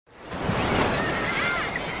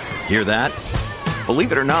Hear that?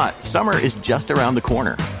 Believe it or not, summer is just around the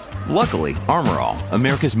corner. Luckily, Armor All,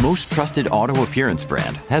 America's most trusted auto appearance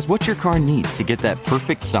brand, has what your car needs to get that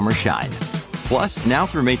perfect summer shine. Plus, now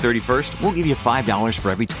through May 31st, we'll give you $5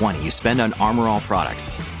 for every $20 you spend on Armor All products.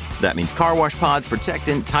 That means car wash pods,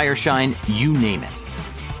 protectant, tire shine, you name it.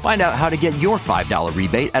 Find out how to get your $5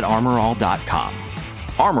 rebate at armorall.com.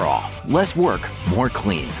 Armor All, less work, more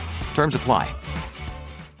clean. Terms apply.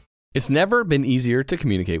 It's never been easier to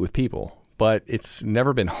communicate with people, but it's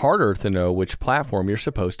never been harder to know which platform you're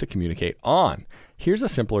supposed to communicate on. Here's a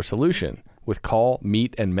simpler solution. With call,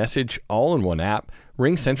 meet, and message all in one app,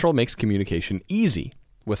 RingCentral makes communication easy.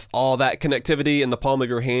 With all that connectivity in the palm of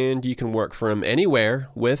your hand, you can work from anywhere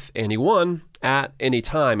with anyone at any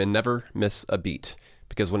time and never miss a beat.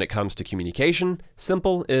 Because when it comes to communication,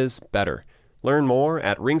 simple is better. Learn more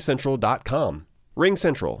at ringcentral.com.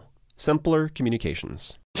 RingCentral. Simpler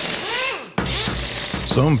communications.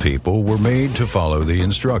 Some people were made to follow the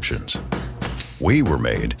instructions. We were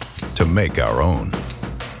made to make our own.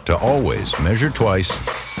 To always measure twice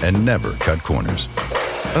and never cut corners.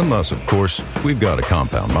 Unless, of course, we've got a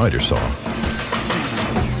compound miter saw.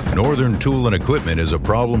 Northern Tool and Equipment is a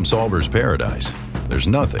problem solver's paradise. There's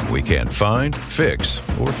nothing we can't find, fix,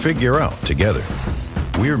 or figure out together.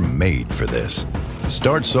 We're made for this.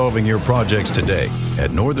 Start solving your projects today at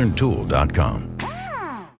northerntool.com.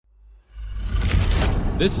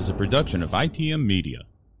 This is a production of ITM Media.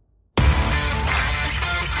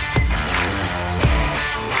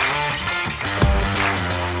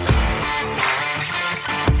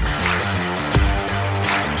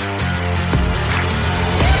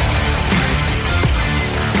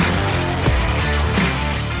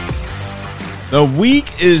 The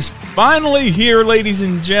week is finally here, ladies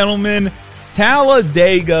and gentlemen.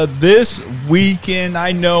 Talladega this weekend.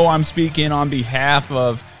 I know I'm speaking on behalf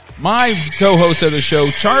of my co-host of the show,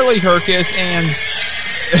 Charlie Herkus,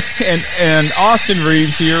 and Austin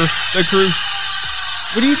Reeves here, the crew.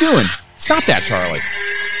 What are you doing? Stop that, Charlie.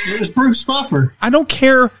 It was Bruce Buffer. I don't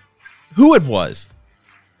care who it was.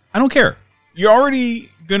 I don't care. You're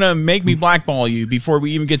already going to make me blackball you before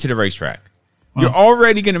we even get to the racetrack. Well, you're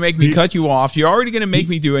already going to make me cut you off. You're already going to make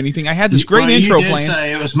me do anything. I had this great intro planned. You did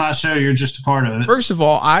say it was my show. You're just a part of it. First of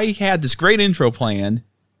all, I had this great intro planned.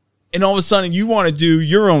 And all of a sudden, you want to do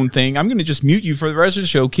your own thing. I'm going to just mute you for the rest of the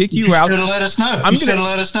show, kick you out. You should have let us know. You should have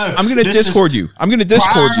let us know. I'm going to Discord you. I'm going to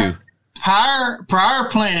Discord you. Prior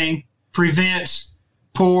planning prevents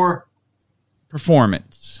poor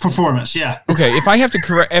performance. Yeah. Okay. If I have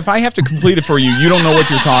to complete it for you, you don't know what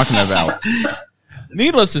you're talking about.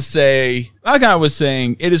 Needless to say, like I was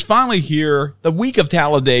saying, it is finally here, the week of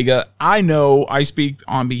Talladega. I know I speak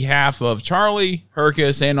on behalf of Charlie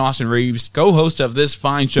Herkus and Austin Reeves, co-host of this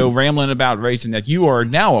fine show, Rambling About Racing, that you are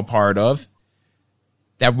now a part of,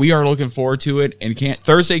 that we are looking forward to it, and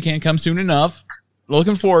Thursday can't come soon enough.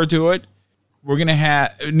 Looking forward to it. We're going to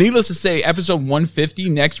have, needless to say, episode 150,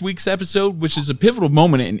 next week's episode, which is a pivotal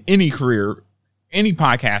moment in any career, any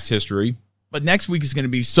podcast history. But next week is going to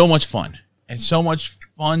be so much fun. And so much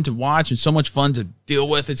fun to watch and so much fun to deal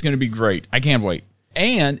with. It's going to be great. I can't wait.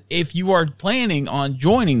 And if you are planning on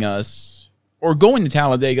joining us or going to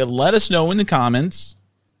Talladega, let us know in the comments,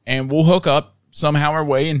 and we'll hook up somehow our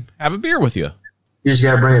way and have a beer with you. You just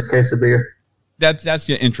got to bring us a case of beer. That's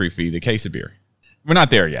the entry fee, the case of beer. We're not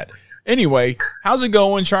there yet. Anyway, how's it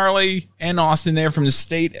going, Charlie and Austin there from the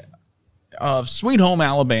state of Sweet Home,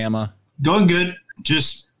 Alabama? Going good.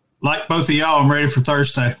 Just like both of y'all, I'm ready for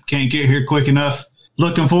Thursday. Can't get here quick enough.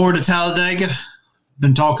 Looking forward to Talladega.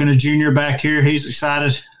 Been talking to Junior back here. He's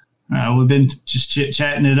excited. We've been just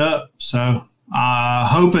chit-chatting it up. So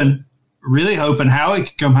really hoping Howie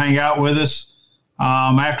could come hang out with us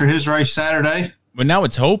after his race Saturday. But now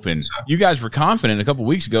it's hoping. You guys were confident a couple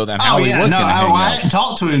weeks ago that Howie was going to hang out. I hadn't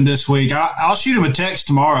talked to him this week. I'll shoot him a text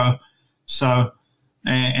tomorrow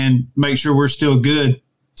and make sure we're still good.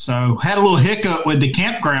 So had a little hiccup with the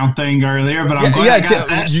campground thing earlier, but I'm glad I got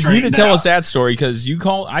that straightened out. You need to tell us that story because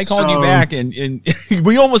I called you back and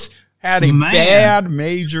we almost had a bad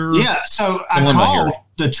major. Yeah, so I called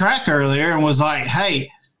the track earlier and was like, "Hey,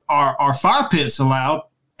 are fire pits allowed?"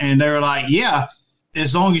 And they were like, "Yeah,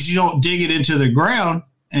 as long as you don't dig it into the ground."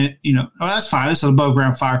 And that's fine. It's an above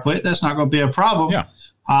ground fire pit. That's not going to be a problem. Yeah.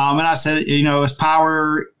 And I said, it's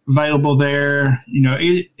power available there.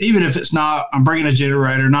 Even if it's not, I'm bringing a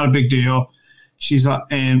generator, not a big deal.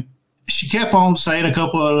 And she kept on saying a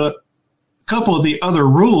couple of the other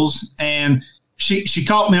rules, and she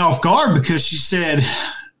caught me off guard because she said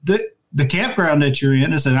the campground that you're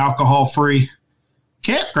in is an alcohol-free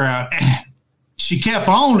campground. And she kept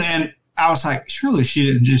on, and I was like, surely she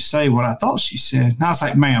didn't just say what I thought she said. And I was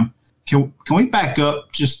like, ma'am, can we back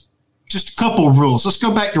up just a couple of rules? Let's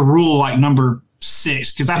go back to rule like number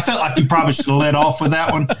 6, because I felt like you probably should have led off with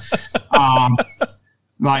that one.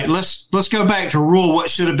 Like let's go back to rule what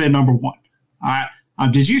should have been number 1. All right.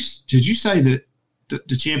 Did you say that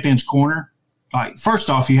the Champions Corner? Like, first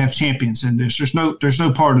off, you have champions in this. There's no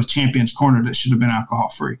part of Champions Corner that should have been alcohol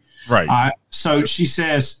free. Right. So she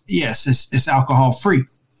says, yes, it's alcohol free.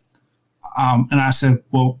 And I said,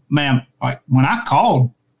 well, ma'am, like when I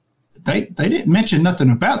called, they didn't mention nothing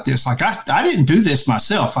about this. Like I didn't do this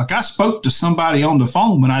myself. Like I spoke to somebody on the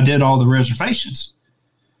phone when I did all the reservations.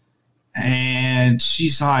 And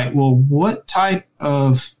she's like, well, what type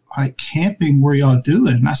of like camping were y'all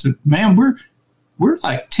doing? And I said, ma'am, we're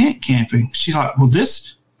like tent camping. She's like, well,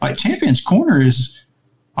 this like Champions Corner is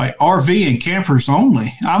like RV and campers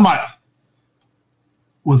only. I'm like,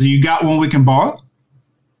 well, do you got one we can borrow?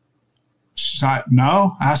 She's like,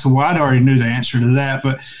 no. I said, well, I already knew the answer to that,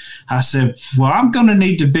 but I said, well, we're going to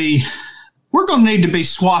need to be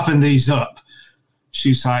swapping these up.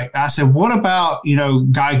 She's like, I said, what about,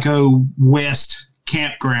 Geico West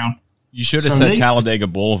Campground? You should have said Talladega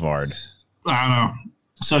Boulevard. I know.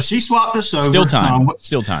 So she swapped us over.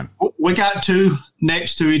 Still time. We got 2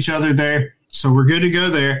 next to each other there. So we're good to go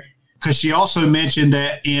there. Because she also mentioned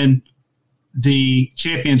that in the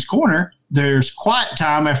Champions Corner, there's quiet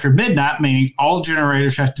time after midnight, meaning all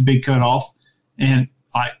generators have to be cut off. And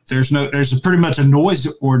like, there's pretty much a noise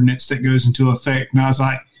ordinance that goes into effect. And I was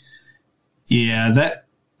like, yeah, that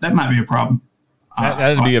might be a problem.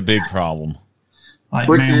 That'd be a big problem. Like,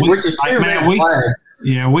 which is too many flags.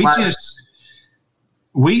 Yeah, One,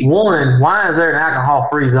 why is there an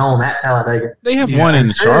alcohol-free zone at Talladega? They have one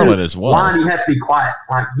in Charlotte as well. Why do you have to be quiet?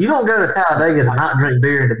 Like, you don't go to Talladega to not drink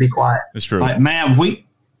beer and to be quiet. That's true. Like, man, we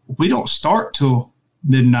don't start till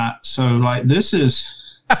midnight, so like this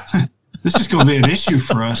is going to be an issue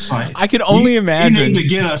for us. Like, I can only imagine. You need to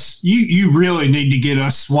get us. You really need to get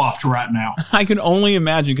us swapped right now. I can only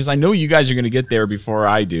imagine, because I know you guys are going to get there before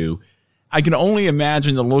I do. I can only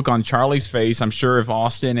imagine the look on Charlie's face. I'm sure if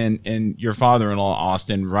Austin and your father-in-law,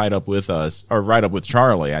 Austin, ride up with us, or ride up with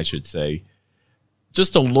Charlie, I should say,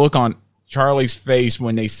 just the look on Charlie's face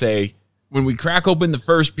when they say, when we crack open the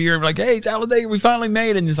first beer, we're like, hey, Talladega, we finally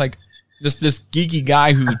made it. And it's like this geeky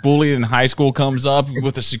guy who was bullied in high school comes up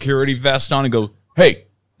with a security vest on and go, hey,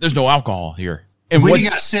 there's no alcohol here. And we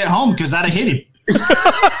got sent home because I'd have hit him.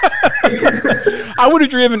 I would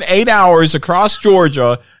have driven 8 hours across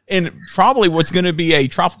Georgia in probably what's going to be a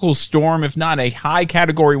tropical storm, if not a high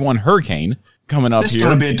Category 1 hurricane coming up here. It's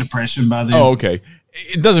going to be a depression by then. Oh, okay.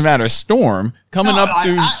 It doesn't matter. A storm coming up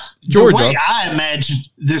through Georgia. The way I imagine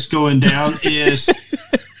this going down is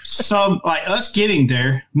like us getting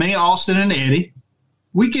there, me, Austin, and Eddie.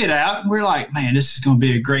 We get out and we're like, man, this is going to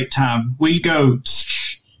be a great time. We go,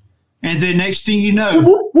 and then next thing you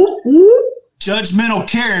know, judgmental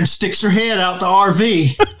Karen sticks her head out the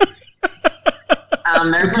RV.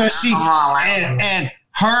 Because she and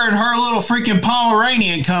her little freaking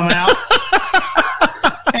Pomeranian coming out,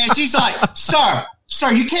 and she's like, "Sir,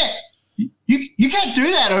 you can't do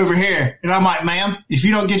that over here." And I'm like, "Ma'am, if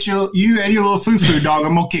you don't get you and your little foo dog,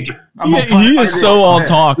 I'm gonna kick it." He is so all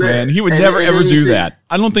talk, man. He would never ever do that.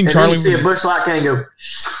 I don't think Charlie would. See a Busch Light can go.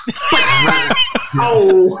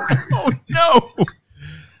 Oh no.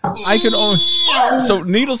 I can only. So,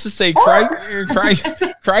 needless to say,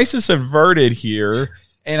 crisis averted here,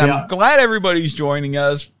 and I'm glad everybody's joining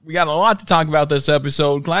us. We got a lot to talk about this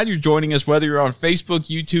episode. Glad you're joining us, whether you're on Facebook,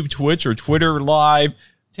 YouTube, Twitch, or Twitter Live,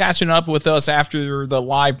 catching up with us after the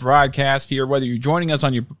live broadcast here. Whether you're joining us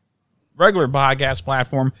on your regular podcast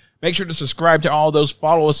platform, make sure to subscribe to all those.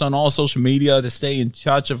 Follow us on all social media to stay in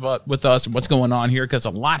touch with us and what's going on here, because a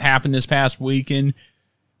lot happened this past weekend.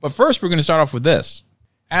 But first, we're going to start off with this.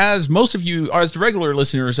 As most of you, as the regular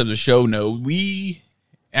listeners of the show know, we,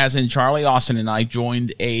 as in Charlie, Austin, and I,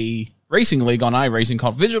 joined a racing league on iRacing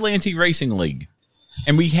called Vigilante Racing League.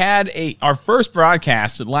 And we had our first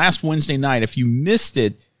broadcast last Wednesday night. If you missed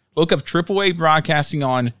it, look up AAA Broadcasting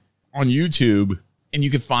on YouTube, and you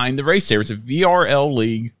can find the race there. It's a VRL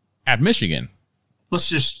league at Michigan. Let's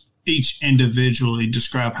just each individually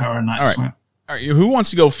describe how our nights went. All right, who wants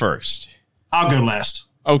to go first? I'll go last.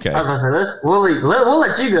 Okay. I was going to say, we'll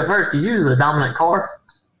let you go first because you was a dominant car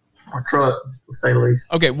or truck, to say the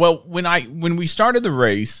least. Okay, well, when we started the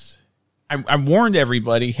race, I warned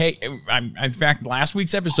everybody, hey, in fact, last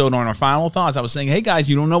week's episode on our final thoughts, I was saying, hey, guys,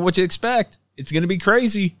 you don't know what to expect. It's going to be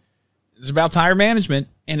crazy. It's about tire management,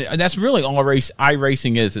 and that's really all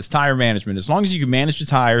iRacing is. It's tire management. As long as you can manage the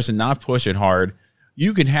tires and not push it hard,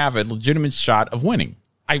 you can have a legitimate shot of winning.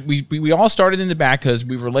 We all started in the back because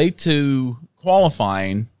we were late to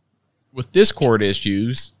qualifying with Discord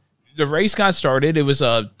issues, the race got started. It was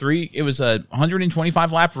a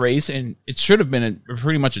 125 lap race, and it should have been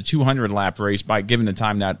pretty much a 200 lap race by given the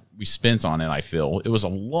time that we spent on it. I feel it was a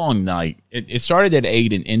long night. It started at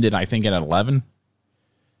 8 and ended, I think, at 11.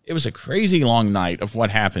 It was a crazy long night of what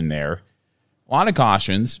happened there. A lot of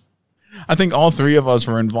cautions. I think all three of us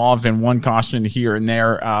were involved in one caution here and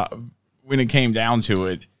there when it came down to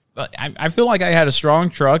it. But I feel like I had a strong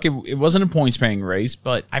truck. It wasn't a points-paying race,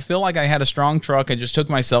 but I feel like I had a strong truck. I just took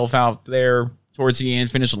myself out there towards the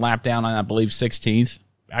end, finished a lap down on, I believe, 16th.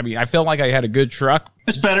 I mean, I felt like I had a good truck.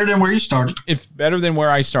 It's better than where you started. It's better than where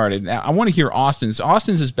I started. Now, I want to hear Austin's.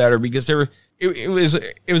 Austin's is better because it was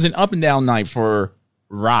an up-and-down night for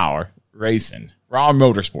Raw Racing, Raw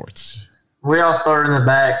Motorsports. We all started in the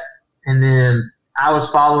back, and then I was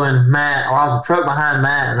following Matt, or I was a truck behind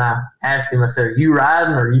Matt, and I asked him, I said, are you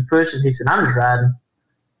riding or are you pushing? He said, I'm just riding.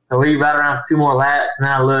 So we ride around for 2 more laps, and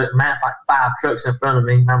then I look, Matt's like 5 trucks in front of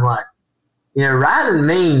me, and I'm like, riding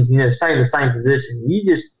means, stay in the same position. You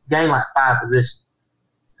just gain like 5 positions.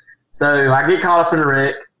 So I get caught up in a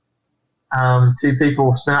wreck. 2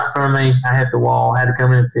 people spin out in front of me. I hit the wall, had to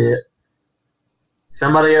come in and pit.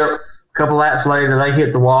 Somebody else, a couple laps later, they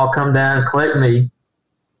hit the wall, come down, collect me.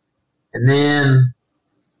 And then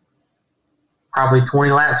probably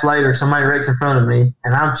 20 laps later, somebody wrecks in front of me,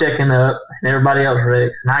 and I'm checking up, and everybody else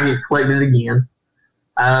wrecks, and I get collected again.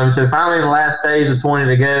 So finally, in the last stage of 20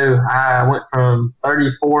 to go, I went from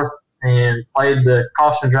 34th and played the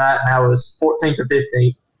cautions right, and I was 14th or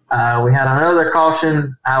 15th. We had another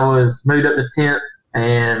caution. I was moved up to 10th,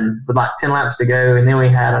 and with like 10 laps to go, and then we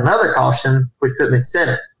had another caution, which put me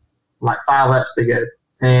 7th, like 5 laps to go.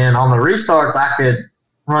 And on the restarts, I could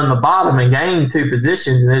run the bottom and gain 2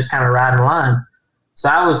 positions and just kind of ride in line. So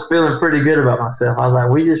I was feeling pretty good about myself. I was like,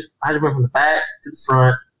 I just went from the back to the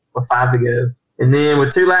front with 5 to go. And then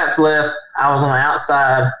with 2 laps left, I was on the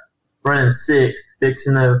outside running 6th,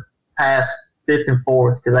 fixing to pass 5th and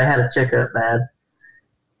 4th because they had a checkup bad.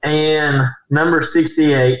 And number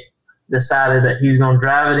 68 decided that he was going to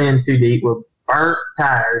drive it in too deep with burnt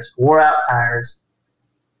tires, wore out tires,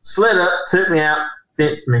 slid up, took me out,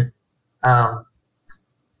 fenced me.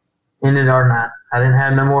 Ended our night. I didn't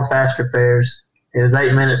have no more fast repairs. It was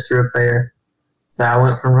 8 minutes to repair. So I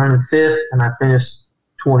went from running 5th and I finished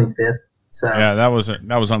 25th. So yeah, that was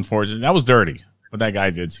unfortunate. That was dirty what that guy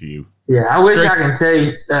did to you. Yeah, I wish I can tell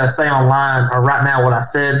you, say online or right now what I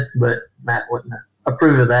said, but Matt wouldn't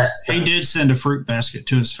approve of that. So. He did send a fruit basket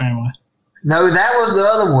to his family. No, that was the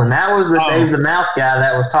other one. That was the Dave the Mouth guy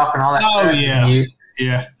that was talking all that stuff yeah. to you.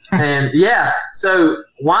 Yeah. And yeah, so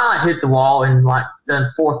while I hit the wall and like done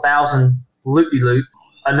 4,000 loop-de-loop,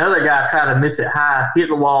 another guy tried to miss it high, hit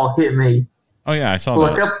the wall, hit me. Oh yeah, I saw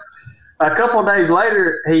that. A couple of days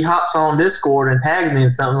later, he hops on Discord and tagged me in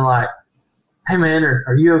something like, "Hey man,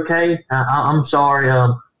 are you okay? I'm sorry.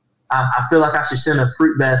 I feel like I should send a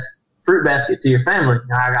fruit basket to your family."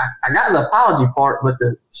 I got the apology part, but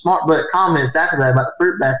the smart butt comments after that about the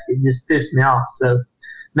fruit basket just pissed me off. So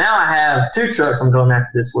now I have 2 trucks I'm going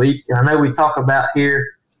after this week. And I know we talk about here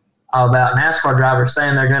about NASCAR drivers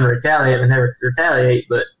saying they're going to retaliate and never retaliate,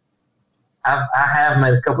 but I have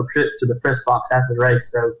made a couple trips to the press box after the race.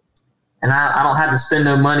 So, and I don't have to spend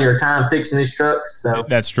no money or time fixing these trucks. So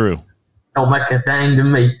that's true. Don't make a thing to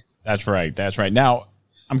me. That's right. That's right. Now,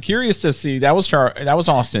 I'm curious to see, that was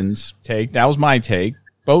Austin's take. That was my take.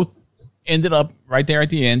 Both ended up right there at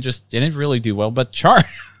the end, just didn't really do well. But Charlie,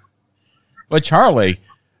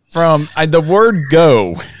 from the word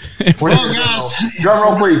go. Well, guys, drum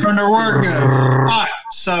roll, please. From the word go. All right,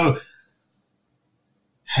 so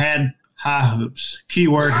had high hopes.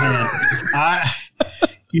 Keyword had. I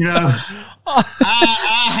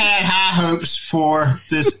had high hopes for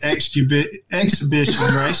this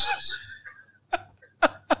exhibition race.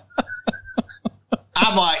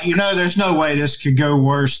 I'm like, there's no way this could go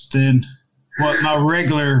worse than what my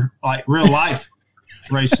regular, real life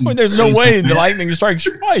racing. Well, there's no way the lightning strikes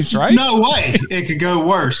twice, right? No way it could go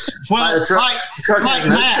worse. Well, truck like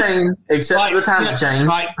Matt, chain, except for the timing chain.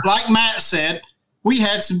 Like Matt said, we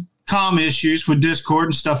had some comm issues with Discord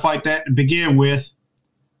and stuff like that to begin with.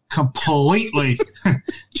 Completely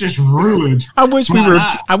just ruined. I wish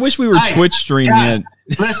we were Twitch streaming it.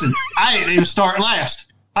 Listen, I didn't even start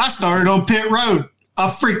last. I started on pit road, a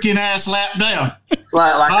freaking ass lap down.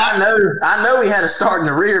 I know he had a start in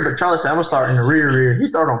the rear, but Charlie said, "I'm gonna start in the rear." He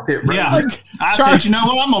started on pit road. Yeah, I said, you know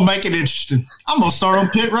what? I'm gonna make it interesting. I'm gonna start on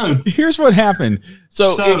pit road. Here's what happened.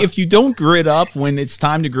 So if you don't grid up when it's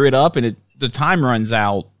time to grid up and the time runs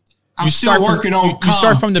out, I'm still working on. You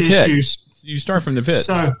start from the issues. pit. You start from the pit.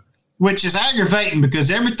 So which is aggravating because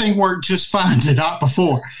everything worked just fine the night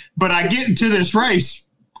before. But I get into this race,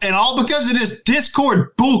 and all because of this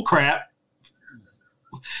Discord bullcrap,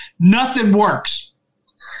 nothing works.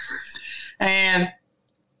 And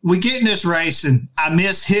we get in this race, and I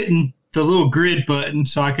miss hitting the little grid button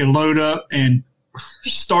so I can load up and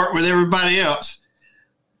start with everybody else.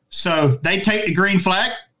 So they take the green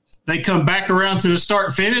flag. They come back around to the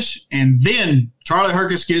start finish, and then Charlie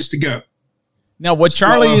Herkus gets to go. Now, what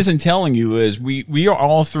Charlie isn't telling you is we are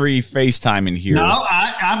all three FaceTiming here. No,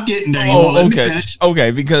 I'm getting there. Let me finish. Okay,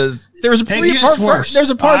 because there's a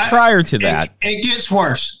part prior to that. It gets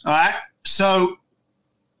worse. All right. So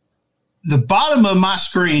the bottom of my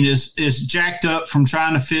screen is jacked up from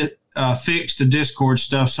trying to fix the Discord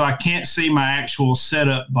stuff, so I can't see my actual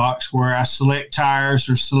setup box where I select tires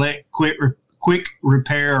or select quick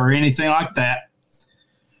repair or anything like that.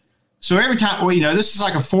 So every time, this is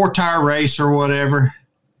like a 4-tire race or whatever.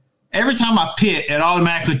 Every time I pit, it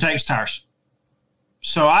automatically takes tires.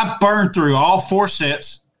 So I burn through all 4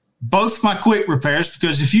 sets, both my quick repairs,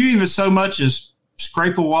 because if you even so much as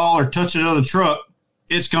scrape a wall or touch another truck,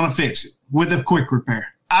 it's going to fix it with a quick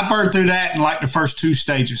repair. I burned through that in like the first 2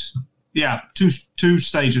 stages. Yeah, two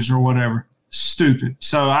stages or whatever. Stupid.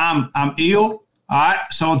 So I'm ill. All right.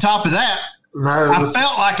 So on top of that, I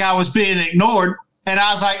felt like I was being ignored, and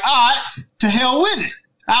I was like, all right, to hell with it.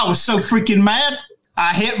 I was so freaking mad.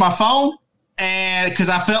 I hit my phone, and because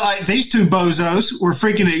I felt like these 2 bozos were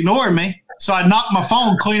freaking ignoring me. So I knocked my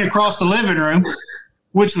phone clean across the living room,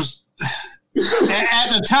 which was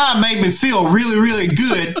at the time made me feel really, really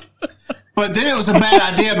good. But then it was a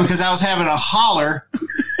bad idea because I was having a holler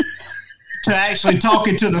to actually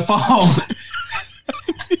talking to the phone.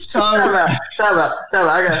 So Stop out.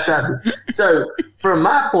 I got to stop you. So from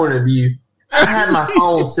my point of view, I had my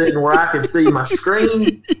phone sitting where I could see my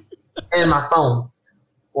screen and my phone.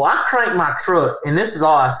 Well, I crank my truck, and this is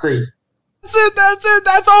all I see. That's it.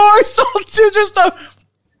 That's all I saw too.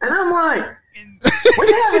 And I'm like,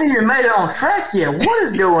 we haven't even made it on track yet. What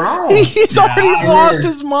is going on? He's already lost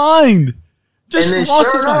his mind. And then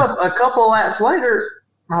sure enough, a couple laps later,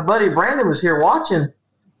 my buddy Brandon was here watching,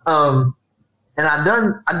 and I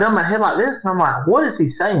done my head like this, and I'm like, what is he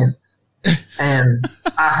saying? And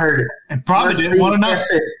I heard it. And probably didn't want to know.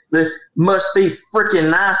 This must be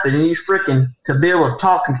freaking nice that you freaking to be able to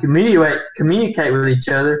talk and communicate with each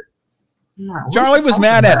other. Like, Charlie was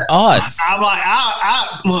mad at us. I'm like,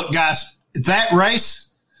 look, guys, that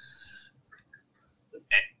race,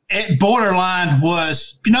 it borderline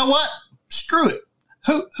was, you know what? Screw it.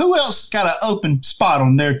 Who else got an open spot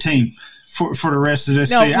on their team for the rest of this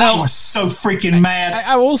season? I was so freaking mad.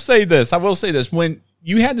 I will say this. When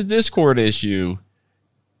you had the Discord issue,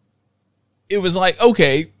 it was like,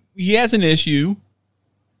 okay, he has an issue.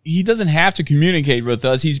 He doesn't have to communicate with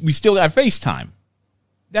us. We still got FaceTime.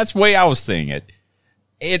 That's the way I was saying it.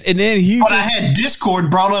 And then But I had Discord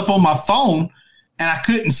brought up on my phone, and I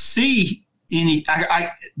couldn't see any.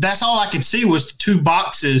 That's all I could see was the 2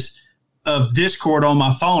 boxes of Discord on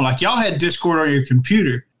my phone. Like y'all had Discord on your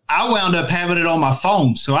computer. I wound up having it on my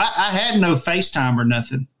phone, so I had no FaceTime or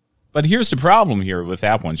nothing. But here's the problem here with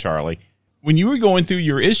that one, Charlie. When you were going through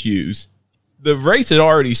your issues, the race had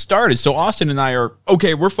already started. So Austin and I are,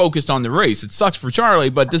 okay, we're focused on the race. It sucks for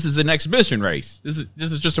Charlie, but this is an exhibition race. This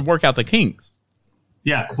is just to work out the kinks.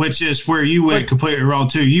 Yeah, which is where you went completely wrong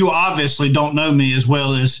too. You obviously don't know me as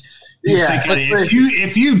well as you think I did.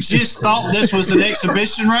 If you just thought this was an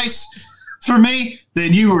exhibition race for me,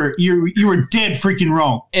 then you were dead freaking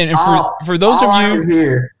wrong. And for those of you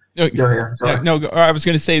here. Go ahead. Sorry. No, I was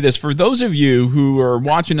going to say this. For those of you who are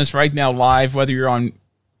watching us right now live, whether you're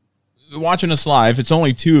watching us live, it's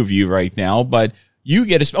only 2 of you right now, but you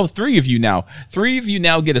get 3 of you now. 3 of you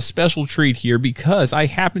now get a special treat here because I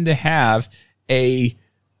happen to have a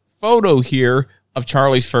photo here of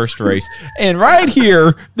Charlie's first race. And right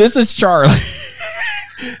here, this is Charlie.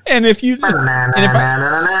 And if it's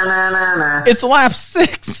lap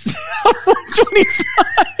 6 of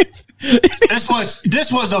 125.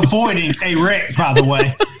 This was avoiding a wreck, by the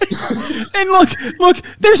way. And look,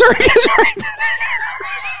 there's Herkus right there.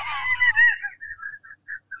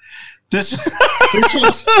 This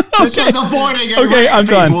was avoiding a wreck. Okay, I'm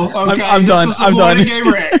done. Okay, I'm done. I'm done.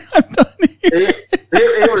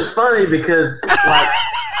 It was funny because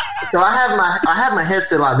so I have my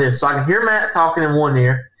headset like this, so I can hear Matt talking in one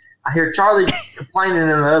ear. I hear Charlie complaining in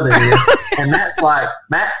the other ear, and Matt's like,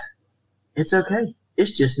 it's okay.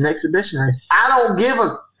 It's just an exhibition race. I don't give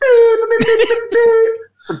a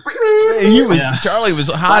Charlie was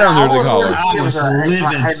hot under the collar. I was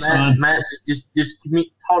livid, son. Matt, just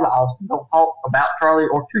hold on, Austin. Don't talk about Charlie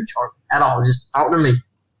or to Charlie at all. Just talk to me.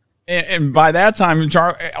 And by that time,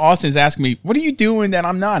 Austin's asking me, "What are you doing that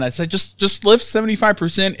I'm not?" I said, "Just lift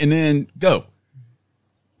 75% and then go.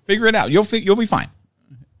 Figure it out. You'll be fine."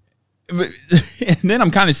 And then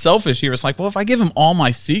I'm kind of selfish here. It's like, well, if I give him all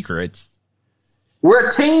my secrets, we're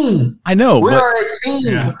a team. I know. We are a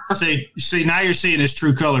team. Yeah. See, now you're seeing his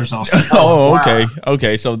true colors, Austin. Oh, okay. Wow.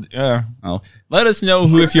 Okay. So, well, let us know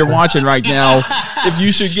if you're watching right now, if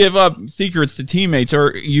you should give up secrets to teammates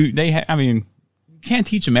or you can't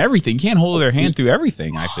teach them everything. You can't hold their hand through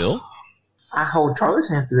everything, I feel. I hold Charlie's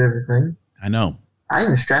hand through everything. I know. I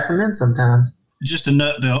even strap him in sometimes. Just a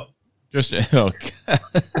nut belt.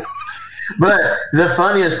 But the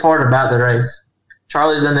funniest part about the race,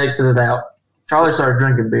 Charlie's then exited out. Charlie started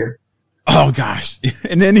drinking beer. Oh, gosh.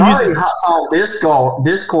 And then Charlie hops on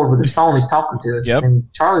Discord with his phone. He's talking to us. Yep. And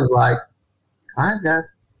Charlie's like, all right,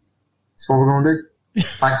 guys, that's what we're going to do.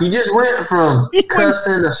 Like, he just went from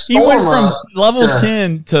cussing to storm. He went from level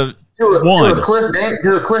 10 to 1. To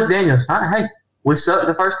a Cliff Daniels. Hey, we sucked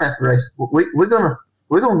the first half of the race. We're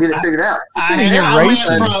gonna get it figured out.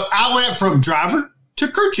 I went from driver to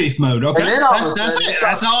crew chief mode. Okay, that's it.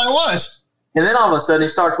 That's all it was. And then all of a sudden, he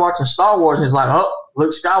starts watching Star Wars, and he's like, "Oh,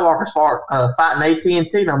 Luke Skywalker's fighting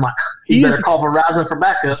AT&T." And I'm like, "You better call Verizon for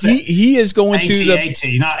backup." He is going through the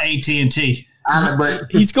AT&T, not AT&T. But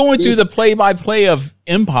he's going through the play-by-play of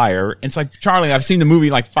Empire. It's like, Charlie, I've seen the movie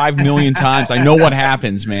like 5 million times. I know what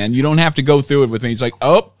happens, man. You don't have to go through it with me. He's like,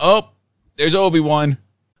 oh, there's Obi-Wan.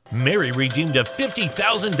 Mary redeemed a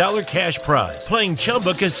 $50,000 cash prize playing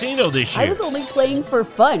Chumba Casino this year. I was only playing for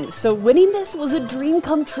fun, so winning this was a dream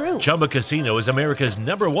come true. Chumba Casino is America's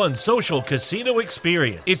 #1 social casino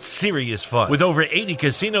experience. It's serious fun. With over 80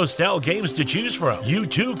 casino-style games to choose from, you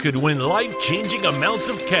too could win life-changing amounts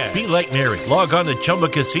of cash. Be like Mary. Log on to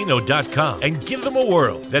ChumbaCasino.com and give them a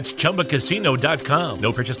whirl. That's ChumbaCasino.com.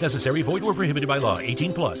 No purchase necessary. Void or prohibited by law.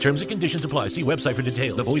 18+. Terms and conditions apply. See website for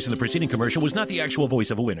details. The voice in the preceding commercial was not the actual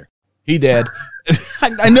voice of a winner. He did.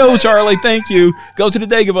 I know, Charlie. Thank you. Go to the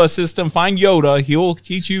Dagobah system. Find Yoda. He'll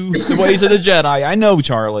teach you the ways of the Jedi. I know,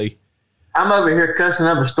 Charlie. I'm over here cussing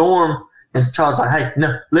up a storm, and Charlie's like, "Hey,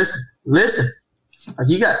 no, listen.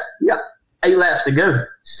 You got 8 laps to go.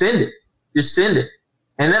 Send it. Just send it."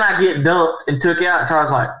 And then I get dumped and took out. And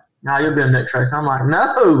Charlie's like, "No, you'll be in the next race." I'm like,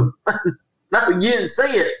 "No, no, you didn't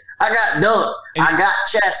see it. I got dumped. I got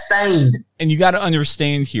chastained." And you got to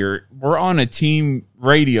understand here, we're on a team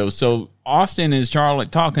radio, so Austin is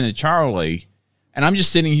talking to Charlie, and I'm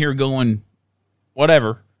just sitting here going,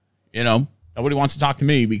 whatever, nobody wants to talk to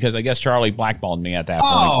me because I guess Charlie blackballed me at that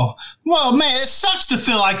point. Oh, well, man, it sucks to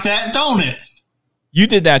feel like that, don't it? You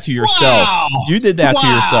did that to yourself. Wow. You did that to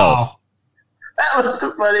yourself. That was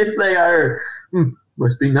the funniest thing I heard.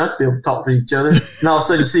 Must be nice to be able to talk to each other. And all of a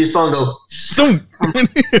sudden you see his phone go,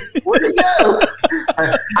 where'd it go?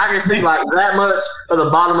 I can see like that much of the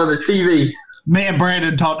bottom of his TV. Me and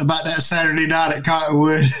Brandon talked about that Saturday night at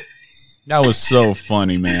Cottonwood. That was so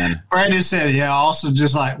funny, man. Brandon said, also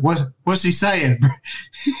just like, what's he saying?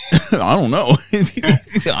 I don't know.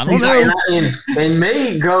 I don't know. And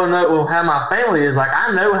me growing up with how my family is, like,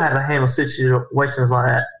 I know how to handle situations like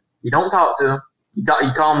that. You don't talk to him. You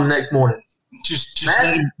call him the next morning. Just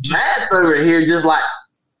Matt's over here just like,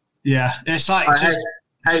 yeah, it's like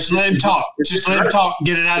just let him talk. Just let him talk.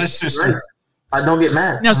 Get it out of his system. I don't get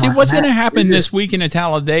mad. Now, see, what's going to happen this weekend at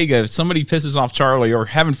Talladega if somebody pisses off Charlie, or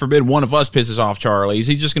heaven forbid one of us pisses off Charlie? Is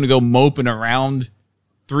he just going to go moping around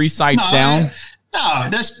 3 sites down? No,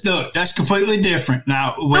 that's completely different.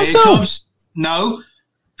 Now, when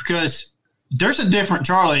because there's a different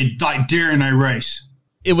Charlie like during a race.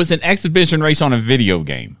 It was an exhibition race on a video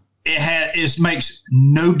game. It makes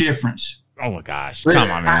no difference. Oh my gosh!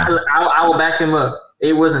 Come on, man. I will back him up.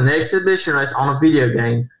 It was an exhibition race on a video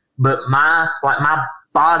game, but my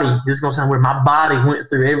body. This is gonna sound weird. My body went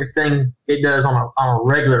through everything it does on a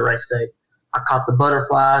regular race day. I caught the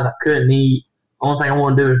butterflies. I couldn't eat. Only thing I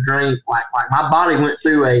want to do is drink. Like my body went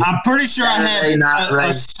through a. I'm pretty sure I had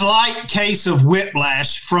a slight case of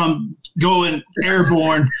whiplash from going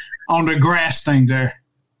airborne on the grass thing there.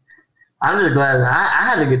 I'm just glad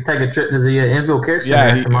I had to take a trip to the infield care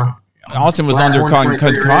center. Yeah, Austin was under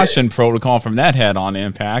concussion protocol from that head-on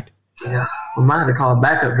impact. Yeah, we might have to call a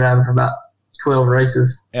backup driver for about 12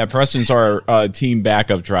 races. Yeah, Preston's our team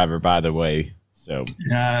backup driver, by the way. So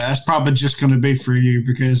yeah, that's probably just going to be for you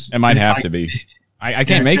because it might have to be. I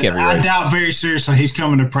can't make every race. I doubt very seriously he's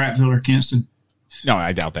coming to Prattville or Kinston. No,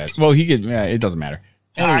 I doubt that. Well, he could. Yeah, it doesn't matter.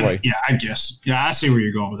 Anyway, I guess. Yeah, I see where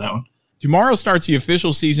you're going with that one. Tomorrow starts the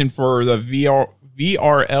official season for the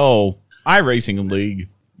VRL iRacing League.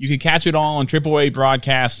 You can catch it all on AAA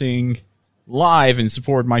Broadcasting live and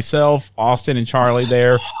support myself, Austin, and Charlie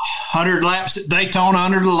there. 100 laps at Daytona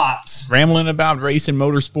under the lights. Rambling about racing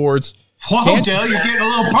motorsports. Whoa, Dale, you're getting a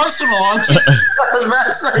little personal, aren't you? I was about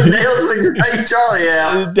to say, Dale's been taking Charlie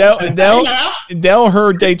out. Dale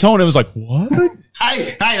heard Daytona and was like, what?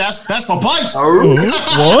 Hey, that's my place.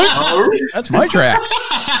 What? That's my track.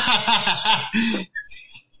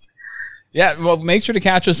 Yeah, well, make sure to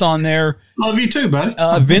catch us on there. Love you too, buddy.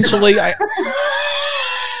 Eventually, I'll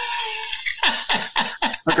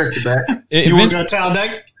get you back. You want to go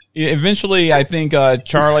Talladega? Eventually, I think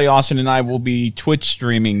Charlie, Austin, and I will be Twitch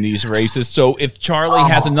streaming these races. So if Charlie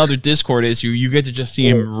has another Discord issue, you get to just see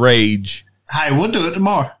him rage. Hey, we'll do it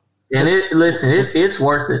tomorrow. And it's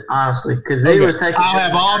worth it, honestly, because he was taking. I'll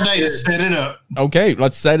have all day to set it up. Okay,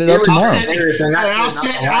 let's set it up tomorrow.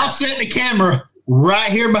 I'll set the camera right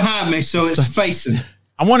here behind me so it's facing.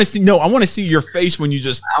 I want to see your face when you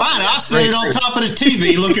just. Fine, I'll set it on top of the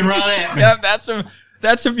TV looking right at me. Yeah,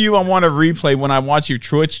 that's a view I want to replay when I watch your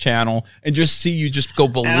Twitch channel and just see you just go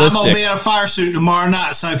ballistic. And I'm gonna be in a fire suit tomorrow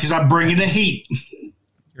night, so because I'm bringing the heat.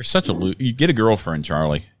 You're such a you get a girlfriend,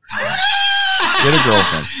 Charlie. Get a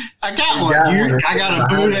girlfriend. I got one. I got a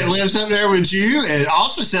boo that lives up there with you, and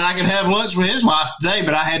also said I could have lunch with his wife today,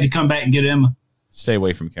 but I had to come back and get Emma. Stay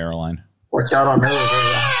away from Caroline. What y'all don't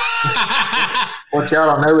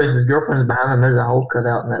know is his girlfriend's behind him. There's a hole cut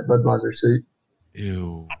out in that Budweiser suit.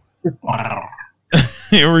 Ew.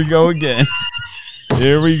 Here we go again.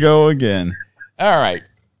 All right.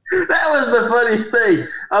 That was the funniest thing.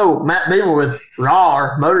 Oh, Matt Beaver with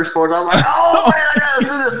Raw Motorsports. I was like, oh, man, I got to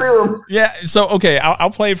send this to him. Yeah, so, okay, I'll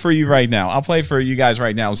play it for you right now. I'll play it for you guys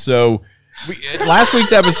right now. So, last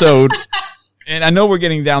week's episode, and I know we're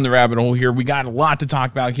getting down the rabbit hole here. We got a lot to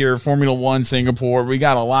talk about here. Formula One, Singapore. We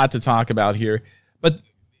got a lot to talk about here. But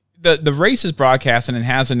the race is broadcasting and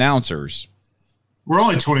has announcers. We're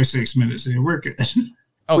only 26 minutes in. We're good.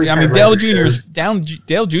 Oh, I mean, Dale Jr.'s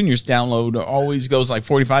download always goes like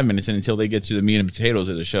 45 minutes in until they get to the meat and potatoes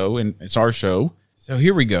of the show, and it's our show. So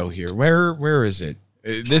here we go here. Where is it?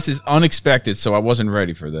 This is unexpected, so I wasn't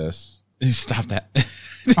ready for this. Stop that.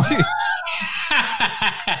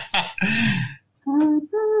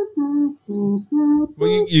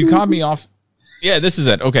 Well, you caught me off. Yeah, this is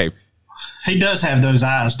it. Okay. He does have those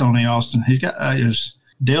eyes, don't he, Austin? He's got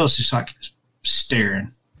Dale's just like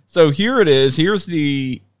staring. So here it is. Here's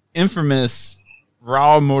the infamous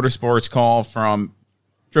Raw Motorsports call from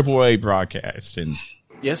AAA Broadcasting.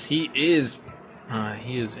 Yes, he is.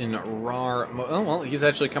 He is in Raw. Oh, well, he's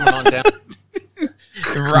actually coming on down.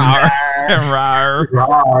 Rawr.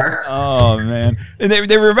 Oh, man. And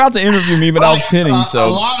they were about to interview me, but I was pinning. So a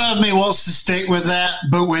lot of me wants to stick with that,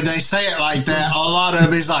 but when they say it like that, a lot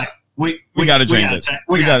of it's like, we got to change it.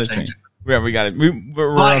 We got to change it. Yeah, we got it.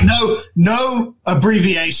 We're like no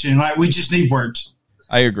abbreviation. Like we just need words.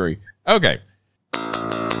 I agree. Okay.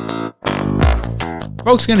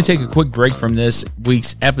 Folks, going to take a quick break from this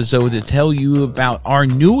week's episode to tell you about our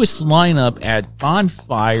newest lineup at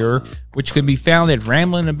Bonfire, which can be found at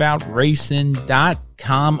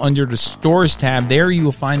ramblingaboutracing.com under the stores tab. There you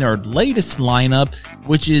will find our latest lineup,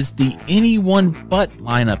 which is the Anyone But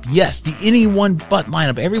lineup. Yes, the Anyone But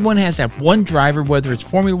lineup. Everyone has that one driver, whether it's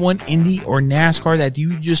Formula One, Indy, or NASCAR, that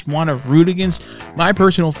you just want to root against. My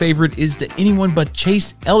personal favorite is the Anyone But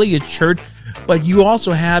Chase Elliott shirt. But you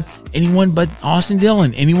also have Anyone But Austin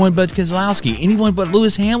Dillon, Anyone But Keselowski, Anyone But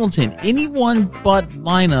Lewis Hamilton, Anyone But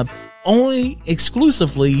lineup only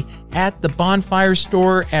exclusively at the Bonfire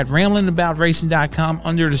store at ramblingaboutracing.com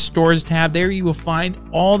under the stores tab. There you will find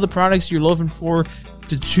all the products you're looking for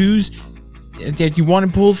to choose that you want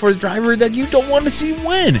to pull for the driver that you don't want to see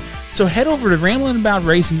win. So head over to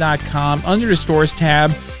ramblingaboutracing.com under the stores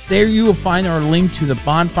tab. There you will find our link to the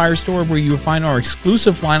Bonfire store where you will find our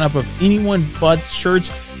exclusive lineup of Anyone But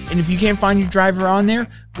shirts. And if you can't find your driver on there,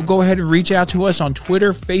 well, go ahead and reach out to us on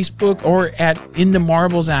Twitter, Facebook, or at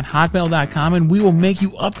inthemarbles@hotmail.com, and we will make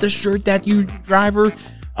you up the shirt that you driver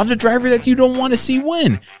of the driver that you don't want to see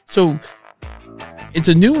win. So it's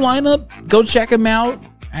a new lineup. Go check them out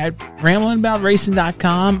at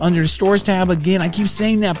ramblingaboutracing.com under the stores tab. Again, I keep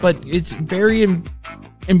saying that, but it's very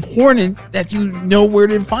important that you know where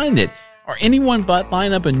to find it. Our Anyone But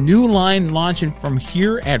lineup, a new line launching from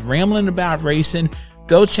here at Ramblin' About Racing.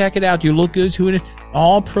 Go check it out. You look good to it.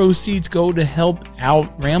 All proceeds go to help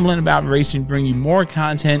out Ramblin' About Racing, bring you more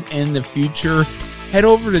content in the future. Head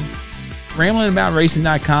over to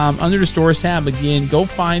ramblingaboutracing.com under the stores tab. Again, go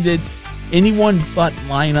find it. Anyone But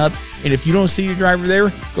lineup. And if you don't see your driver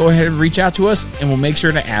there, go ahead and reach out to us and we'll make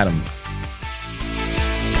sure to add them.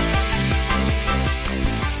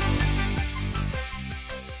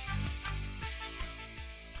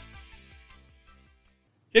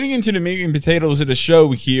 Getting into the meat and potatoes of the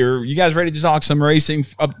show here, you guys ready to talk some racing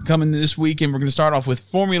upcoming this weekend? We're going to start off with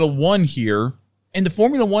Formula One here. In the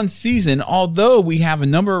Formula One season, although we have a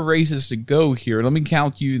number of races to go here, let me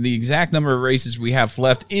count you the exact number of races we have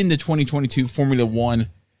left in the 2022 Formula One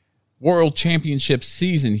World Championship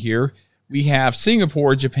season here. We have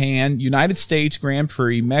Singapore, Japan, United States Grand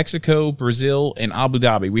Prix, Mexico, Brazil, and Abu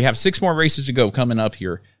Dhabi. We have 6 more races to go coming up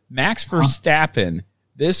here. Max Verstappen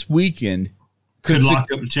this weekend could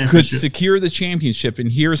secure the championship,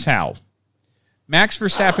 and here's how. Max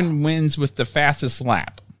Verstappen wins with the fastest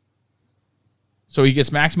lap, so he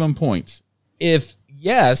gets maximum points. If,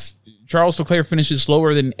 yes, Charles Leclerc finishes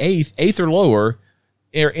lower than 8th or lower,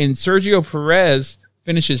 and Sergio Perez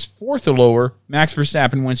finishes 4th or lower, Max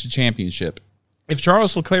Verstappen wins the championship. If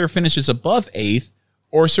Charles Leclerc finishes above 8th,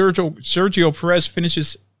 or Sergio Perez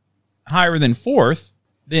finishes higher than 4th,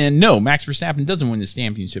 then no, Max Verstappen doesn't win this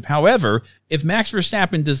championship. However, if Max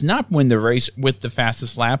Verstappen does not win the race with the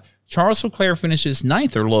fastest lap, Charles Leclerc finishes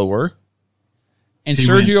 9th or lower, and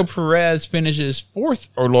Sergio Perez finishes 4th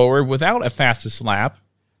or lower without a fastest lap,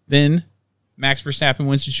 then Max Verstappen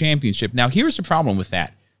wins the championship. Now, here's the problem with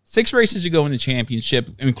that. 6 races to go in the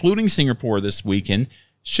championship, including Singapore this weekend.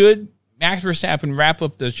 Should Max Verstappen wrap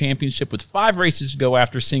up the championship with 5 races to go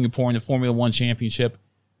after Singapore in the Formula One championship,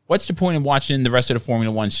 what's the point of watching the rest of the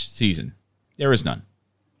Formula One season? There is none.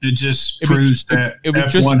 It just proves that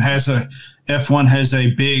F1 has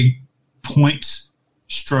a big points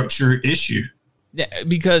structure issue. Yeah,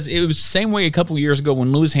 because it was the same way a couple of years ago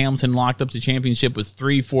when Lewis Hamilton locked up the championship with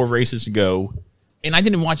 3-4 races to go, and I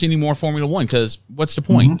didn't watch any more Formula One because what's the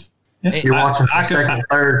point? Mm-hmm. Yeah. You're watching second,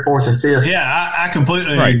 third, fourth, and fifth. Yeah, I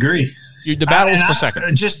completely agree. The battle is for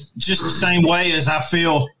second. Just the same way as I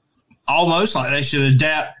feel almost like they should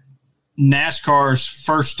adapt NASCAR's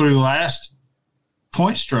first through last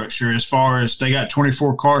point structure, as far as they got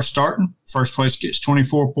 24 cars starting. First place gets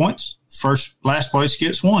 24 points. Last place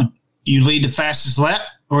gets 1. You lead the fastest lap,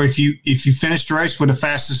 or if you finish the race with the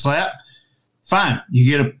fastest lap, fine.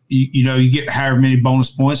 You get you get however many bonus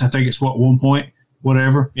points. I think it's 1 point,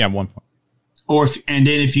 whatever. Yeah, 1 point. And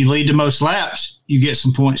then if you lead the most laps, you get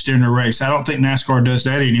some points during the race. I don't think NASCAR does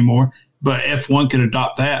that anymore, but F1 could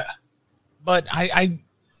adopt that. But I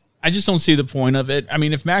just don't see the point of it. I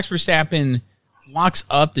mean, if Max Verstappen locks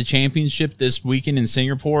up the championship this weekend in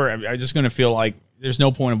Singapore, I'm just going to feel like there's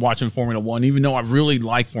no point in watching Formula One, even though I really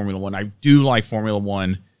like Formula One. I do like Formula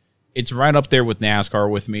One. It's right up there with NASCAR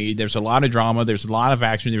with me. There's a lot of drama. There's a lot of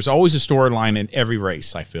action. There's always a storyline in every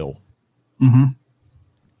race, I feel. Mm-hmm.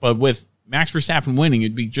 But with Max Verstappen winning,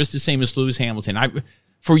 it'd be just the same as Lewis Hamilton.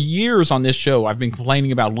 For years on this show, I've been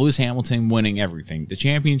complaining about Lewis Hamilton winning everything. The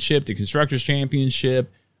championship, the Constructors'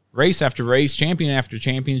 Championship, race after race, champion after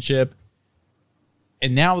championship.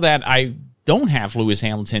 And now that I don't have Lewis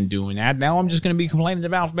Hamilton doing that, now I'm just going to be complaining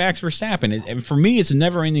about Max Verstappen. And for me, it's a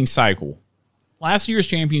never-ending cycle. Last year's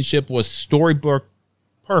championship was storybook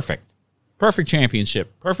perfect. Perfect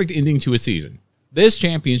championship. Perfect ending to a season. This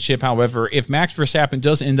championship, however, if Max Verstappen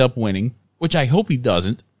does end up winning, which I hope he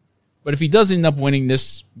doesn't, but if he does end up winning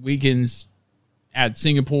this weekend's at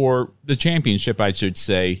Singapore, the championship, I should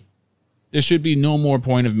say, there should be no more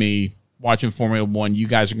point of me watching Formula One. You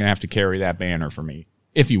guys are going to have to carry that banner for me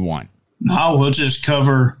if you want. No, we'll just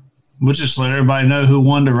let everybody know who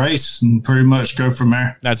won the race and pretty much go from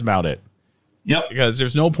there. That's about it. Yep. Because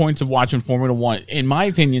there's no point of watching Formula One. In my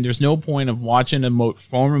opinion, there's no point of watching a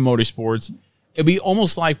form of motorsports. It'd be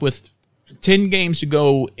almost like with 10 games to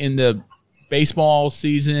go in the baseball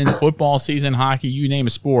season, football season, hockey, you name a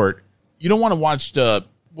sport. You don't want to watch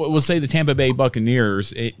we'll say the Tampa Bay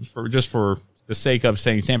Buccaneers, for the sake of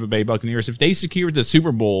saying Tampa Bay Buccaneers. If they secured the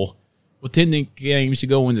Super Bowl with 10 games to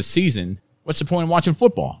go in the season, what's the point of watching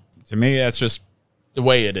football? To me, that's just the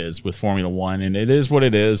way it is with Formula One, and it is what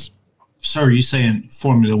it is. So are you saying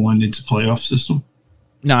Formula One needs a playoff system?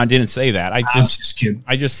 No, I didn't say that. I'm just kidding.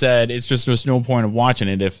 I just said there's no point of watching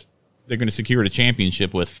it if they're going to secure the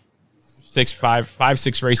championship with 6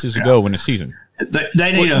 races to go in the season.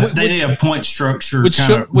 They need a point structure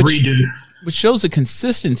redo. Which shows a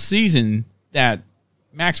consistent season that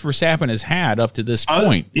Max Verstappen has had up to this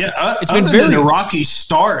point. It's been very a rocky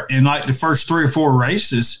start in like the first 3 or 4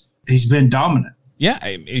 races. He's been dominant. Yeah,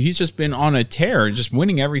 he's just been on a tear, just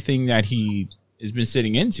winning everything that he has been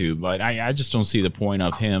sitting into. But I just don't see the point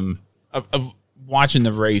of him of watching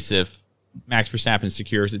the race if Max Verstappen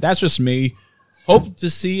secures it. That's just me. Hope to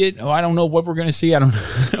see it. I don't know what we're going to see. I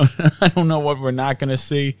don't know what we're not going to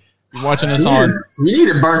see. You're watching us on. You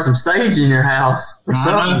need to burn some sage in your house. Or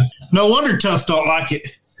something. No wonder Tough don't like it.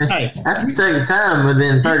 Hey, that's the second time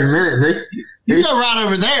within 30 minutes. You go right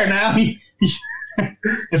over there now.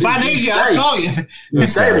 If I need you, I'll call you. You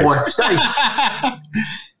stay, boy. Stay.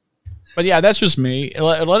 But yeah, that's just me.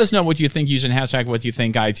 Let us know what you think using hashtag what you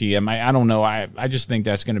think ITM. I don't know. I just think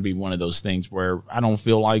that's going to be one of those things where I don't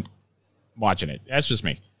feel like watching it. That's just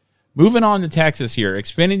me. Moving on to Texas here.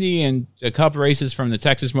 Xfinity and the Cup races from the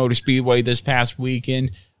Texas Motor Speedway this past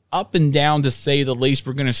weekend. Up and down, to say the least.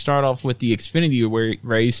 We're going to start off with the Xfinity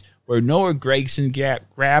race where Noah Gragson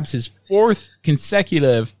grabs his 4th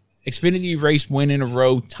consecutive Xfinity race win in a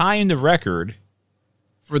row, tying the record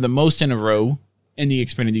for the most in a row in the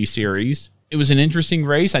Xfinity Series. It was an interesting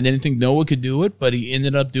race. I didn't think Noah could do it, but he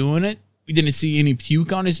ended up doing it. We didn't see any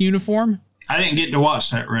puke on his uniform. I didn't get to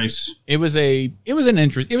watch that race. It was an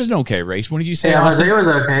okay race. What did you say? Yeah, it was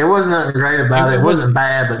okay. It wasn't nothing great about it. It wasn't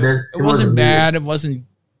bad, but it wasn't bad. It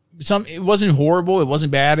wasn't horrible. It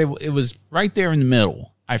wasn't bad. It was right there in the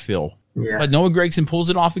middle, I feel. Yeah. But Noah Gragson pulls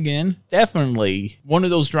it off again. Definitely one of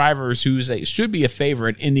those drivers who should be a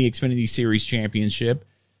favorite in the Xfinity Series Championship.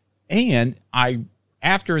 And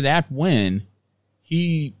after that win,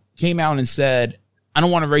 he came out and said, I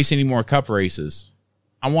don't want to race any more Cup races.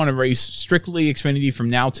 I want to race strictly Xfinity from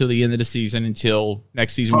now till the end of the season until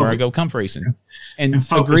next season where I go Cup racing. And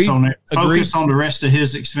focus on it. Focus on the rest of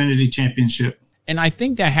his Xfinity Championship. And I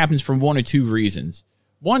think that happens for one or two reasons.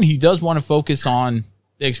 One, he does want to focus on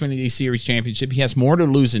the Xfinity Series Championship. He has more to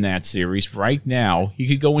lose in that series right now. He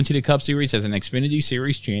could go into the Cup Series as an Xfinity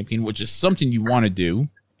Series champion, which is something you want to do.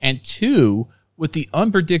 And two, with the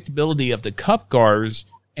unpredictability of the Cup cars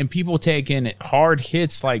and people taking hard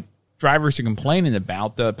hits like drivers are complaining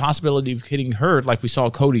about, the possibility of getting hurt like we saw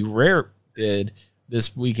Cody Ware did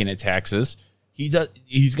this weekend at Texas,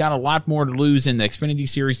 he's got a lot more to lose in the Xfinity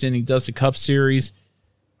Series than he does the Cup Series.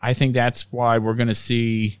 I think that's why we're going to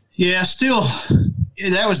see. Yeah, still,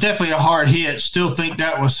 that was definitely a hard hit. Still think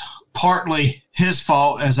that was partly his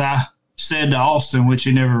fault, as I said to Austin, which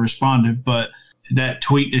he never responded. But that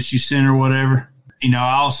tweet that you sent or whatever,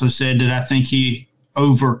 I also said that I think he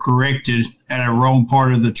overcorrected at a wrong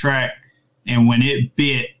part of the track. And when it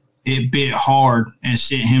bit hard and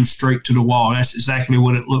sent him straight to the wall. That's exactly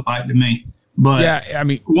what it looked like to me. But yeah, I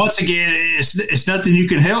mean, once again, it's nothing you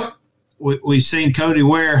can help. We've seen Cody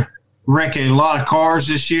Ware wreck a lot of cars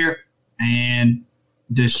this year, and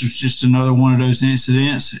this was just another one of those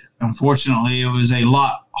incidents. Unfortunately, it was a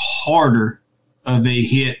lot harder of a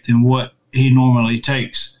hit than what he normally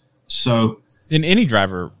takes. So, than any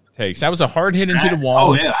driver takes. That was a hard hit into the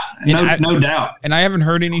wall. Oh, yeah. No doubt. And I haven't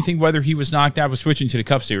heard anything whether he was knocked out. We're switching to the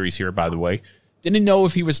Cup Series here, by the way. Didn't know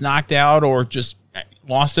if he was knocked out or just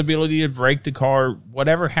lost the ability to brake the car,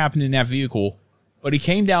 whatever happened in that vehicle. But he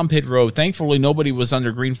came down pit road. Thankfully, nobody was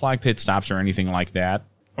under green flag pit stops or anything like that.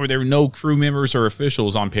 Or there were no crew members or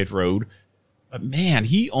officials on pit road. But, man,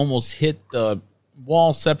 he almost hit the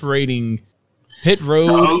wall separating pit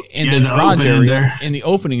road and the garage area in the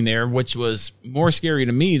opening there, which was more scary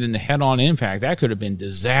to me than the head-on impact. That could have been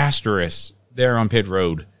disastrous there on pit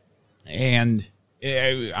road. And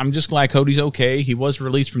I'm just glad Cody's okay. He was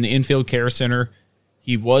released from the infield care center.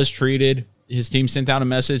 He was treated. His team sent out a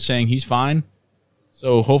message saying he's fine.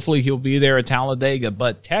 So hopefully he'll be there at Talladega.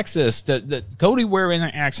 But Texas, the Cody Ware in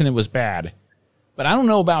the accident was bad. But I don't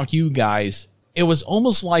know about you guys. It was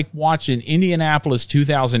almost like watching Indianapolis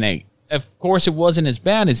 2008. Of course, it wasn't as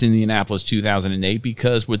bad as Indianapolis 2008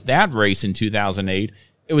 because with that race in 2008,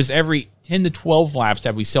 it was every 10 to 12 laps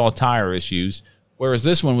that we saw tire issues, whereas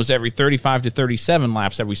this one was every 35 to 37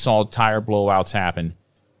 laps that we saw tire blowouts happen.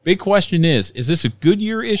 Big question is this a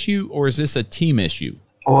Goodyear issue or is this a team issue?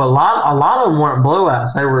 Well, a lot of them weren't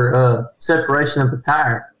blowouts. They were separation of the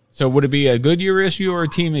tire. So would it be a Goodyear issue or a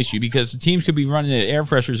team issue? Because the teams could be running the air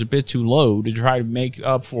pressures a bit too low to try to make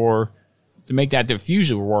up to make that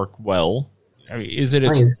diffuser work well. I mean, is it?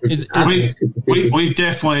 We've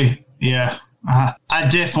definitely, yeah. I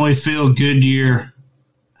definitely feel Goodyear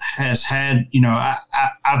has had.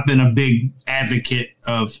 I've been a big advocate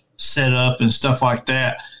of setup and stuff like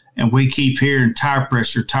that. And we keep hearing tire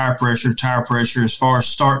pressure as far as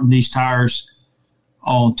starting these tires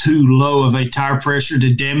on too low of a tire pressure.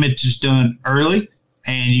 The damage is done early,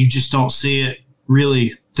 and you just don't see it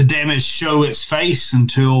really, the damage show its face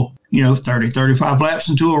until, 30, 35 laps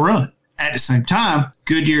into a run. At the same time,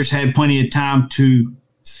 Goodyear's had plenty of time to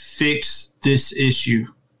fix this issue.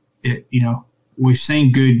 We've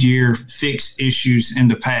seen Goodyear fix issues in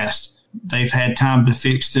the past. They've had time to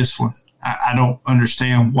fix this one. I don't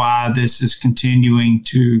understand why this is continuing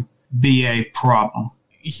to be a problem.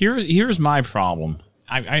 Here's my problem.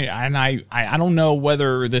 I don't know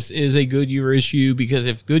whether this is a Goodyear issue because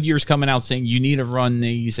if Goodyear's coming out saying you need to run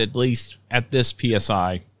these at least at this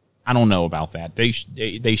PSI, I don't know about that. They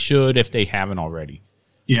should if they haven't already.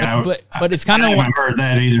 Yeah, but it's kind of I haven't heard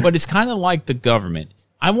that either. But it's kind of like the government.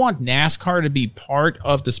 I want NASCAR to be part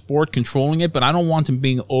of the sport controlling it, but I don't want them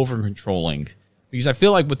being over controlling, because I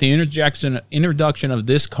feel like with the introduction of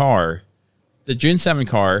this car, the Gen 7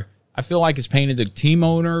 car, I feel like it's painted the team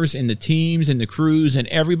owners and the teams and the crews and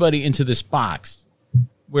everybody into this box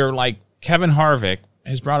where, like, Kevin Harvick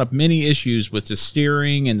has brought up many issues with the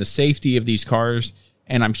steering and the safety of these cars,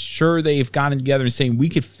 and I'm sure they've gotten together and saying we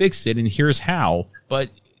could fix it and here's how, but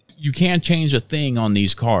you can't change a thing on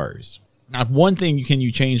these cars. Not one thing can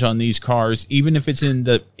you change on these cars, even if it's in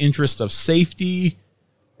the interest of safety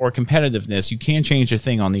or competitiveness. You can't change a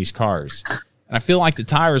thing on these cars. And I feel like the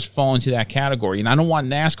tires fall into that category. And I don't want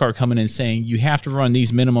NASCAR coming in saying you have to run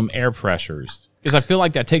these minimum air pressures, because I feel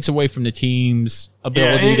like that takes away from the team's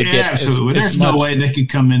ability to get absolutely. There's no way they could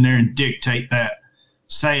come in there and dictate that,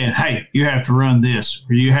 saying, hey, you have to run this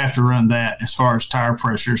or you have to run that as far as tire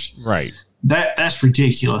pressures. Right. That's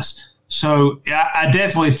ridiculous. So I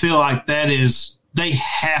definitely feel like they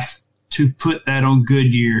have to put that on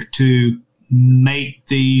Goodyear to make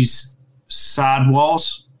these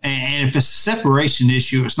sidewalls. And if it's a separation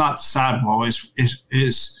issue, it's not the sidewall. It's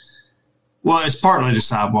partly the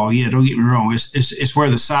sidewall. Yeah, don't get me wrong. It's where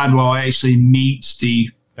the sidewall actually meets the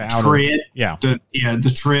tread. Yeah.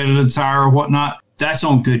 The tread of the tire or whatnot. That's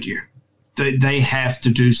on Goodyear. They have to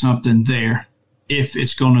do something there. If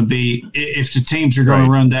the teams are going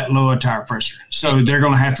to run that lower tire pressure. So they're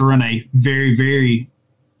going to have to run a very, very,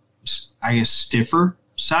 I guess, stiffer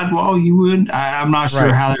sidewall, you would. I'm not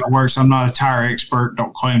sure how that works. I'm not a tire expert.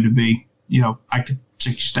 Don't claim to be. I could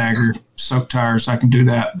check your stagger, soak tires. I can do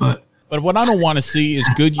that. But what I don't want to see is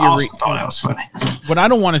Goodyear. I also thought that was funny. What I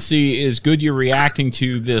don't want to see is Goodyear reacting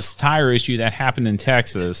to this tire issue that happened in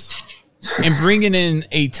Texas and bringing in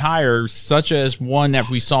a tire such as one that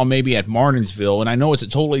we saw maybe at Martinsville. And I know it's a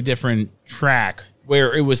totally different track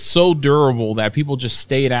where it was so durable that people just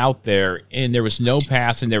stayed out there and there was no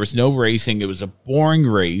passing, there was no racing. It was a boring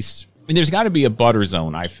race. And there's got to be a butter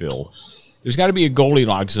zone, I feel. There's got to be a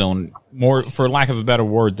Goldilocks zone, more for lack of a better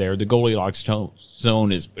word there. The Goldilocks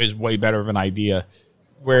zone is way better of an idea,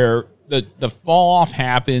 where the fall off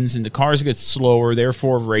happens and the cars get slower,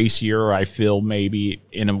 therefore racier, I feel, maybe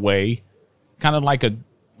in a way. Kind of like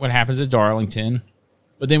what happens at Darlington.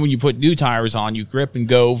 But then when you put new tires on, you grip and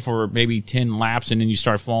go for maybe 10 laps and then you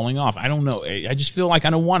start falling off. I don't know. I just feel like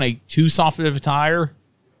I don't want too soft of a tire,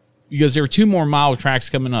 because there are 2 more mile tracks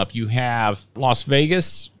coming up. You have Las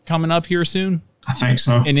Vegas coming up here soon. I think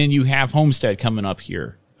so. And then you have Homestead coming up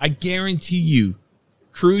here. I guarantee you,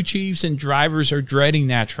 crew chiefs and drivers are dreading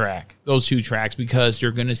that track, those 2 tracks, because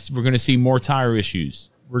we're gonna see more tire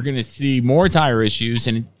issues. We're gonna see more tire issues,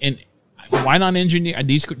 and why not engineer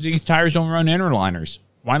these tires? Don't run interliners.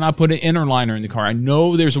 Why not put an interliner in the car? I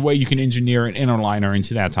know there's a way you can engineer an interliner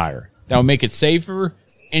into that tire that will make it safer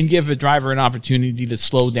and give the driver an opportunity to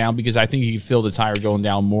slow down, because I think you can feel the tire going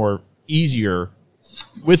down more easier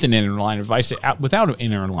with an interliner. Without an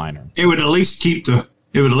interliner, it would at least keep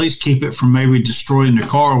it from maybe destroying the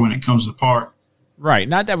car when it comes apart. Right.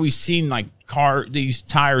 Not that we've seen these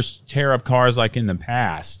tires tear up cars like in the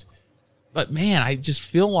past, but man, I just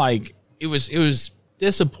feel like it was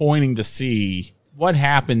disappointing to see what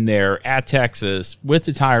happened there at Texas with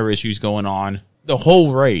the tire issues going on the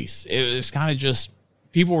whole race. It was kind of just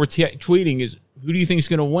people were tweeting, who do you think is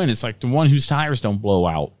going to win? It's like the one whose tires don't blow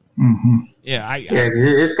out. Mm-hmm. Yeah,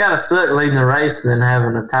 it's got to suck leading the race and then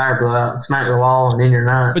having a tire blow out and smack the wall and then you're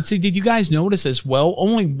not. But see, did you guys notice as well?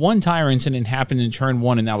 Only one tire incident happened in turn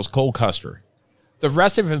 1, and that was Cole Custer. The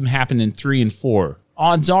rest of them happened in 3 and 4.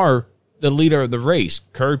 Odds are the leader of the race,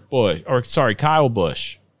 Kyle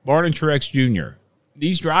Busch, Martin Truex Jr.,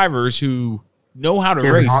 these drivers who know how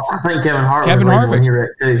to race. I think Kevin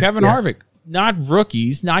Harvick. Not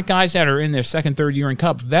rookies, not guys that are in their 2nd, 3rd year in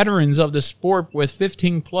Cup, veterans of the sport with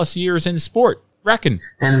 15 plus years in the sport. Reckon.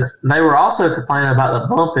 And they were also complaining about the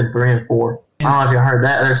bump in 3 and 4. I don't know if you heard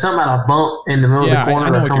that. There's something about a bump in the middle of the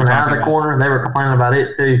corner or coming out of the corner. They were complaining about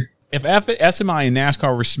it too. If SMI and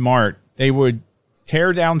NASCAR were smart, they would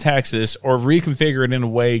tear down Texas or reconfigure it in a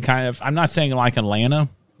way kind of, I'm not saying like Atlanta,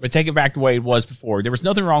 but take it back the way it was before. There was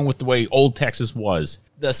nothing wrong with the way old Texas was.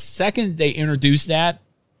 The second they introduced that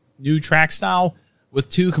new track style with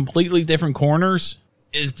 2 completely different corners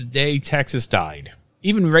is the day Texas died.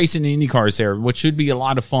 Even racing the Indy cars there, which should be a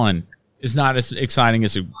lot of fun, is not as exciting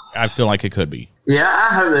as I feel like it could be. Yeah,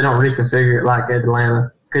 I hope they don't reconfigure it like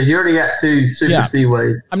Atlanta, because you already got 2 super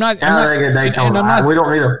speedways. We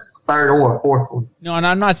don't need a third or a fourth one. No, and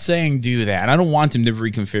I'm not saying do that. I don't want them to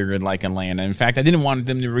reconfigure it like Atlanta. In fact, I didn't want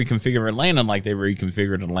them to reconfigure Atlanta like they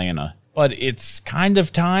reconfigured Atlanta. But it's kind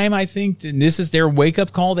of time, I think, and this is their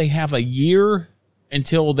wake-up call. They have a year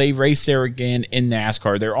until they race there again in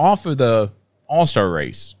NASCAR. They're off of the All-Star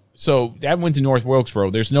race. So that went to North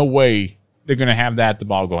Wilkesboro. There's no way they're going to have that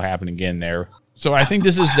toboggan happen again there. So I think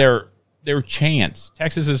this is their chance,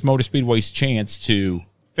 Texas Motor Speedway's chance to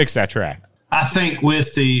fix that track. I think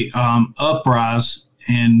with the uprise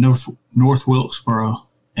in North Wilkesboro,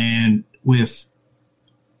 and with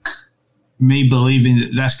me believing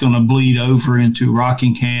that that's going to bleed over into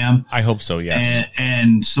Rockingham. I hope so, yes.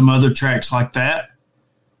 And some other tracks like that.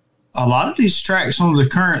 A lot of these tracks on the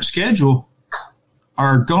current schedule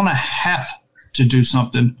are going to have to do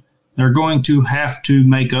something. They're going to have to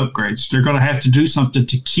make upgrades. They're going to have to do something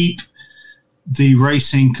to keep the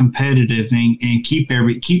racing competitive and keep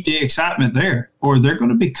the excitement there, or they're going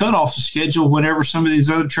to be cut off the schedule whenever some of these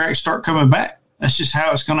other tracks start coming back. That's just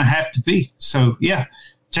how it's going to have to be. So, yeah,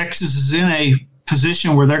 Texas is in a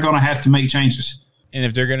position where they're going to have to make changes. And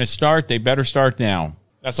if they're going to start, they better start now.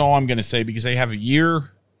 That's all I'm going to say, because they have a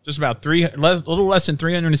year, just about a little less than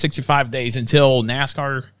 365 days until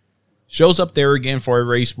NASCAR shows up there again for a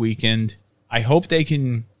race weekend. I hope they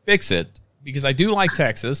can fix it, because I do like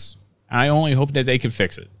Texas. I only hope that they can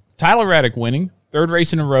fix it. Tyler Reddick winning, third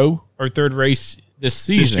race in a row, or third race this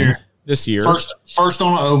season. This year. First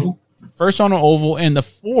on an oval. First on an oval, and the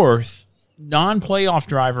fourth non-playoff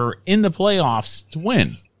driver in the playoffs to win.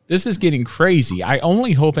 This is getting crazy. I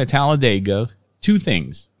only hope at Talladega, two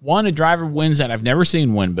things. One, a driver wins that I've never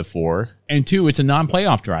seen win before. And two, it's a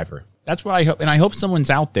non-playoff driver. That's what I hope. And I hope someone's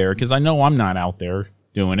out there, because I know I'm not out there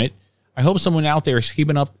doing it. I hope someone out there is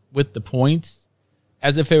keeping up with the points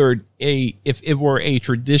as if it were a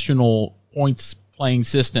traditional points playing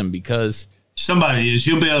system, because somebody is.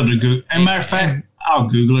 You'll be able to Google. As a matter of fact, I'll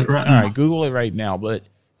Google it right now. All right, Google it right now. But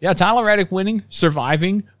yeah, Tyler Reddick winning,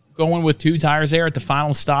 surviving, going with two tires there at the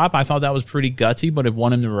final stop. I thought that was pretty gutsy, but it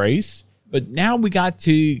won him the race. But now we got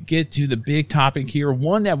to get to the big topic here,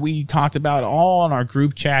 one that we talked about all in our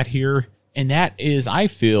group chat here, and that is, I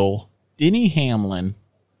feel, Denny Hamlin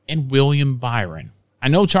and William Byron. I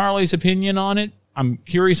know Charlie's opinion on it. I'm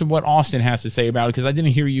curious of what Austin has to say about it, because I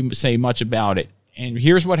didn't hear you say much about it. And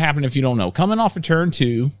here's what happened if you don't know. Coming off of turn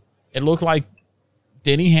 2, it looked like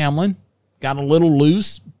Denny Hamlin got a little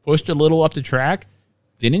loose, pushed a little up the track,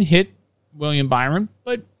 didn't hit William Byron,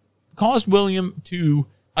 but caused William to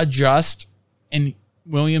adjust, and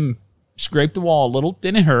William scraped the wall a little,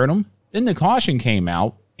 didn't hurt him. Then the caution came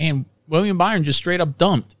out, and William Byron just straight up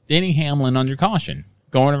dumped Denny Hamlin under caution.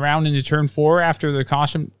 Going around into turn 4 after the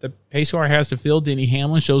caution, the pace car has to fill. Denny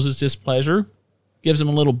Hamlin shows his displeasure, gives him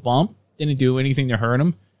a little bump, didn't do anything to hurt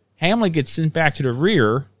him. Hamlin gets sent back to the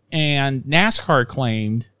rear, and NASCAR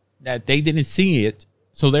claimed that they didn't see it,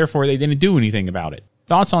 so therefore they didn't do anything about it.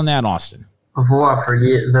 Thoughts on that, Austin? Before I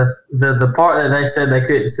forget, the part that they said they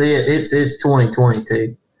couldn't see it, it's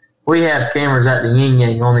 2022. We have cameras at the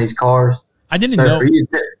yin-yang on these cars. I didn't know.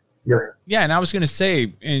 Go ahead. Yeah, and I was going to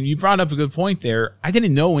say, and you brought up a good point there, I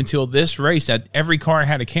didn't know until this race that every car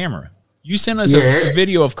had a camera. You sent us a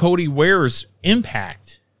video of Cody Ware's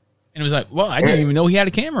impact, and it was like, well, I didn't even know he had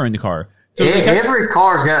a camera in the car. So every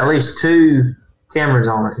car's got at least 2 cameras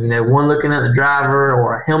on it. You know, one looking at the driver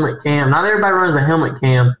or a helmet cam. Not everybody runs a helmet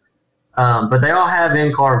cam, but they all have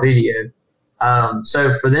in-car video.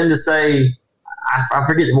 So for them to say, I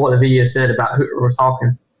forget what the video said about who we're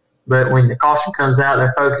talking, but when the caution comes out,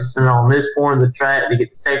 they're focusing on this point of the track to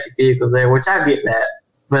get the safety vehicles there, which I get that.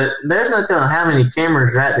 But there's no telling how many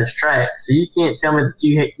cameras are at this track, so you can't tell me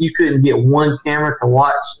that you couldn't get one camera to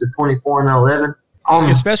watch the 24 and 11.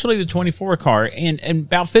 Especially the 24 car. And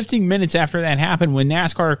about 15 minutes after that happened, when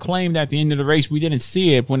NASCAR claimed at the end of the race we didn't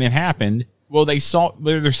see it when it happened, well,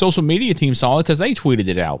 their social media team saw it because they tweeted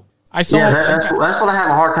it out. That's what I have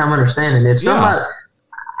a hard time understanding. If somebody,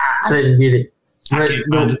 I didn't get it.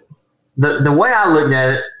 But the way I looked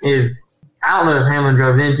at it is, I don't know if Hamlin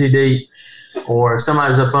drove in too deep or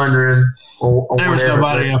somebody was up under him or there was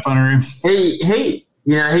nobody up under him.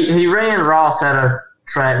 He ran Ross at a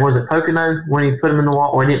track. Was it Pocono when he put him in the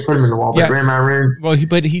wall? Well, he didn't put him in the wall, but ran my room. Well,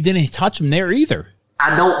 but he didn't touch him there either.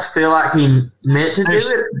 I don't feel like he meant to do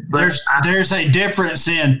it. But there's a difference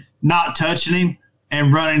in not touching him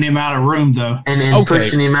and running him out of room, though, and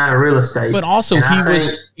pushing him out of real estate. But also,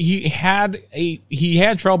 he had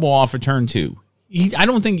trouble off of turn 2. I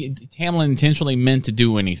don't think Hamlin intentionally meant to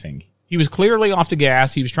do anything. He was clearly off the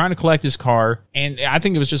gas. He was trying to collect his car, and I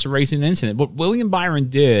think it was just a racing incident. What William Byron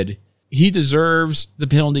did, he deserves the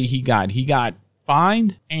penalty he got. He got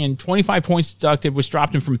fined and 25 points deducted, which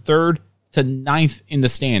dropped him from 3rd to 9th in the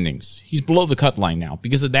standings. He's below the cut line now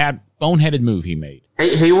because of that boneheaded move he made.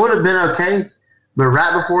 He would have been okay, but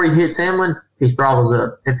right before he hits Hamlin, he throttles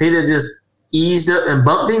up. If he'd have just eased up and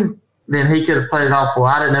bumped him, then he could have played it off. Well,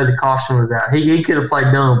 I didn't know the caution was out. He could have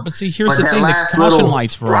played dumb. But see, here's the thing: the caution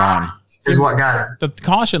lights were on. Is what got him. The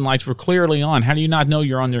caution lights were clearly on. How do you not know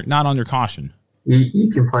you're not under caution?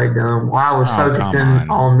 You can play dumb. Well, I was focusing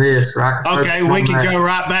on this. Right? Okay, we can go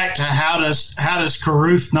right back to how does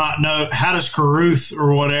Carruth not know? How does Carruth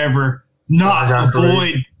or whatever not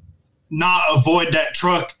avoid that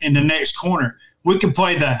truck in the next corner? We can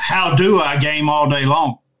play the how do I game all day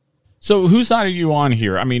long. So whose side are you on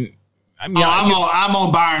here? I'm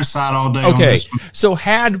on Byron's side all day. Okay, on this one. So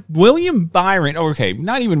had William Byron,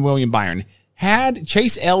 not even William Byron, had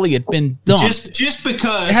Chase Elliott been dumped, just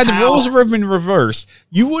because had the roles have been reversed,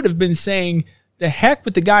 you would have been saying the heck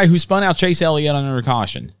with the guy who spun out Chase Elliott under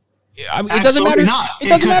caution. I mean, it doesn't matter. It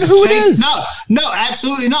doesn't matter who it is. No,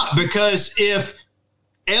 absolutely not. Because if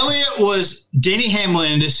Elliott was Denny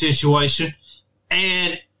Hamlin in this situation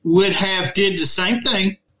and would have did the same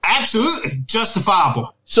thing, absolutely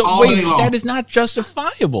justifiable. So wait, that is not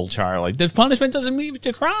justifiable, Charlie. The punishment doesn't mean it's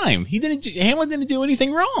a crime. Hamlin didn't do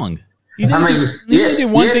anything wrong. He didn't do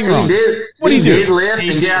one thing wrong. What did he do? He did lift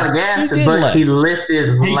and get out of gas, but he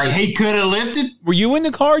lifted. He could have lifted. Were you in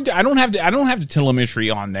the car? I don't have the telemetry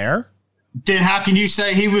on there. Then how can you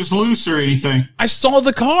say he was loose or anything? I saw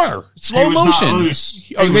the car. Slow motion. Not loose.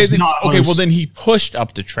 Loose. Well, then he pushed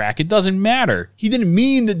up the track. It doesn't matter. He didn't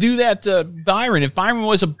mean to do that to Byron. If Byron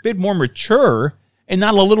was a bit more mature and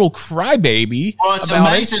not a little crybaby. Well, it's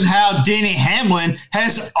amazing how Denny Hamlin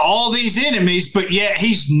has all these enemies, but yet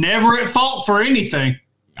he's never at fault for anything.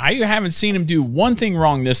 I haven't seen him do one thing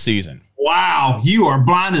wrong this season. Wow, you are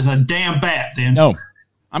blind as a damn bat then. No,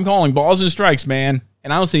 I'm calling balls and strikes, man.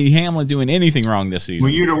 And I don't see Hamlin doing anything wrong this season.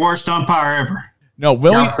 Well, you're the worst umpire ever. No,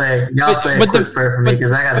 Willie. Y'all say a quick prayer for me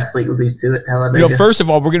because I got to sleep with these two at Talladega. First of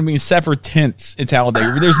all, we're going to be in separate tents at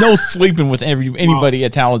Talladega. There's no sleeping with anybody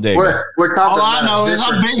at Talladega. We're talking. All I know is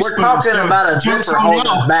I'm Big Spoon. We're talking about a zipper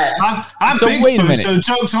holding back. I'm Big Spoon, so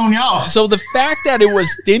joke's on y'all. So the fact that it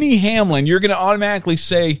was Denny Hamlin, you're going to automatically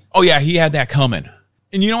say, "Oh yeah, he had that coming."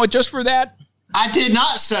 And you know what? Just for that, I did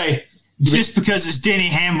not say. Just because it's Denny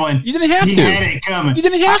Hamlin, you didn't have he to. Had it coming. You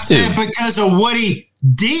didn't have to. I said because of what he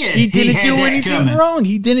did. He didn't do anything coming. wrong.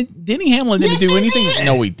 Denny Hamlin didn't do anything. Did.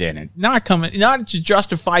 No, he didn't. Not to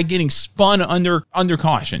justify getting spun under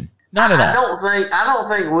caution. Not at all. I don't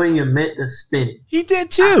think William meant to spin it. He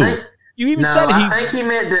did too. You even said it. I think he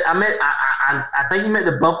meant to. I think he meant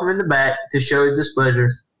to bump him in the back to show his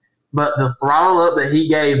displeasure. But the throttle up that he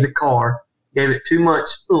gave the car gave it too much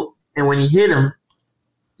oomph, and when he hit him.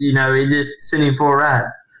 It just sent him for a ride.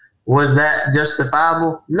 Was that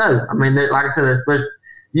justifiable? No. I mean, like I said,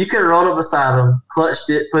 you could have rolled up beside him, clutched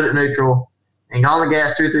it, put it neutral, and gone the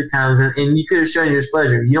gas 2 or 3 times, and you could have shown your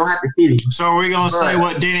displeasure. You don't have to hit him. So are we going to say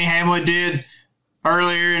what Denny Hamlin did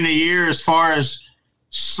earlier in the year as far as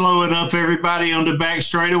slowing up everybody on the back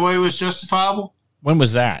straightaway was justifiable? When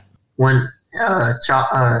was that? When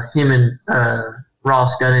him and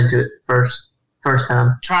Ross got into it first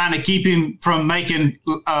time. Trying to keep him from making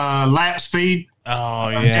lap speed. Oh,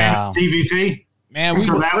 yeah. DVP. Man,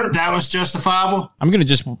 so that was justifiable? I'm going to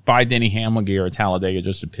just buy Denny Hamlin gear at Talladega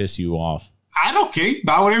just to piss you off. I don't care.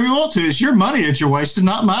 Buy whatever you want to. It's your money that you're wasting,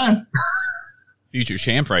 not mine. Future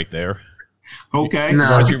champ right there. Okay.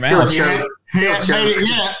 No, your mouth.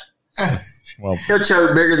 Well, he'll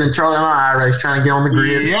choke bigger than Charlie and I race trying to get on the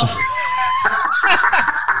grid. Yep.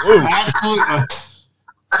 Absolutely.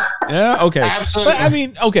 Yeah, okay. Absolutely. But, I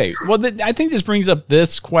mean, okay. Well, I think this brings up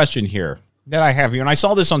this question here that I have here. And I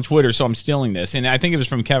saw this on Twitter, so I'm stealing this. And I think it was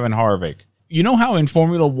from Kevin Harvick. You know how in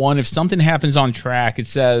Formula One, if something happens on track, it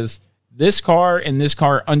says this car and this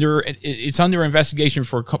car it's under investigation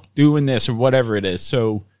for doing this or whatever it is.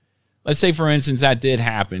 So let's say, for instance, that did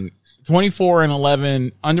happen. 24 and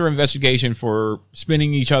 11 under investigation for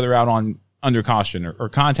spinning each other out on under caution or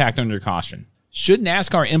contact under caution. Should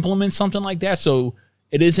NASCAR implement something like that so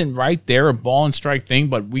it isn't right there a ball and strike thing,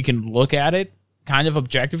 but we can look at it kind of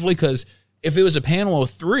objectively? Because if it was a panel of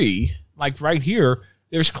 3, like right here,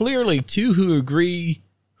 there's clearly 2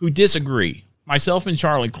 who disagree. Myself and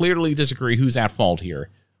Charlie clearly disagree who's at fault here.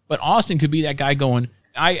 But Austin could be that guy going,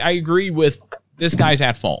 I agree with this guy's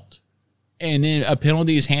at fault. And then a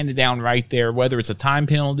penalty is handed down right there, whether it's a time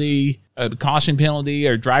penalty, a caution penalty,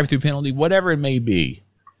 or drive-through penalty, whatever it may be.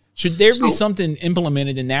 Should there be something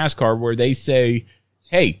implemented in NASCAR where they say,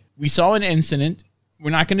 hey, we saw an incident. We're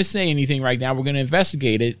not going to say anything right now. We're going to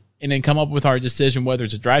investigate it. and then come up with our decision, whether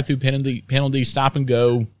it's a drive-through penalty, stop and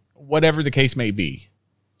go, whatever the case may be.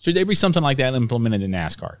 Should there be something like that implemented in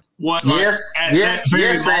NASCAR? What? Yes,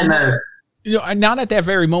 and no. You know, not at that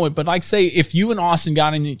very moment, but like say if you and Austin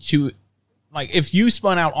got into, like if you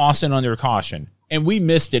spun out Austin under caution and we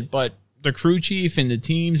missed it, but the crew chief and the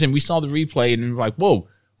teams and we saw the replay and we're like, whoa,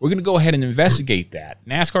 we're going to go ahead and investigate that.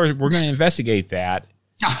 NASCAR, we're going to investigate that.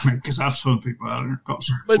 Because I've spun people out under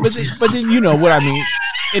caution. But then you know what I mean.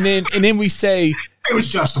 And then we say it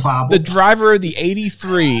was justifiable. The driver of the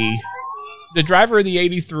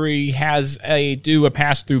 83 has do a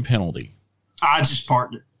pass-through penalty. I just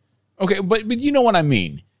parked it. Okay, but you know what I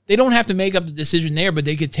mean. They don't have to make up the decision there, but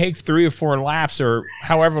they could take 3 or 4 laps or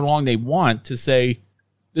however long they want to say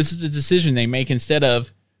this is the decision they make instead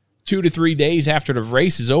of 2 to 3 days after the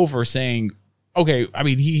race is over saying, okay, I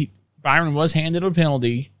mean, Byron was handed a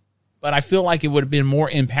penalty, but I feel like it would have been more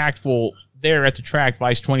impactful there at the track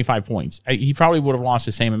by 25 points. He probably would have lost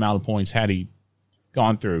the same amount of points had he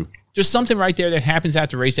gone through. Just something right there that happens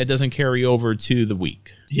at the race that doesn't carry over to the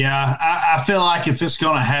week. Yeah, I feel like if it's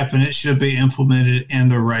going to happen, it should be implemented in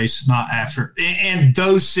the race, not after. In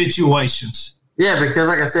those situations. Yeah, because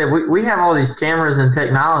like I said, we have all these cameras and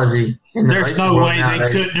technology. There's no way they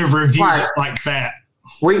couldn't have reviewed it like that.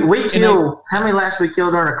 We killed, how many laps we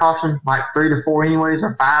killed during a caution? Like 3 to 4 anyways,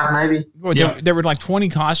 or 5 maybe? Well, there were like 20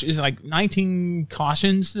 cautions, like 19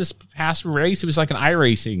 cautions this past race. It was like an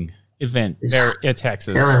iRacing event there at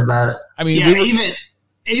Texas. Tell me about it. I mean,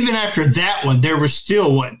 even after that one, there was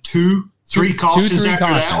still, 3 cautions after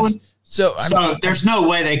that one? So there's no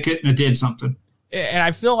way they couldn't have did something. And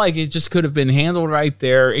I feel like it just could have been handled right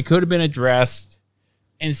there. It could have been addressed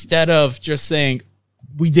instead of just saying,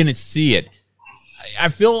 we didn't see it. I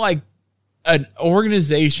feel like an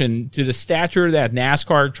organization to the stature that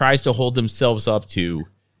NASCAR tries to hold themselves up to,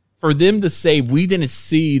 for them to say, we didn't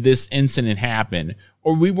see this incident happen,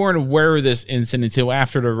 or we weren't aware of this incident until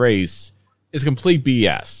after the race, is complete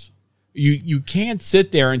BS. You can't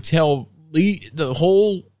sit there and tell the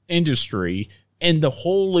whole industry and the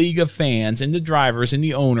whole league of fans and the drivers and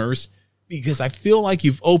the owners, because I feel like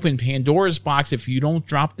you've opened Pandora's box if you don't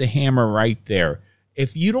drop the hammer right there.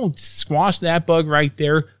 If you don't squash that bug right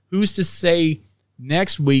there, who's to say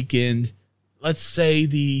next weekend, let's say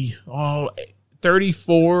the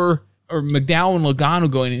 34 or McDowell and Logano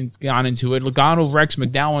gone into it, Logano wrecks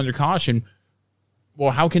McDowell under caution.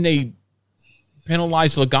 Well, how can they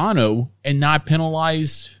penalize Logano and not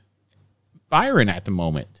penalize Byron at the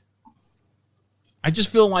moment? I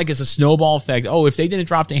just feel like it's a snowball effect. Oh, if they didn't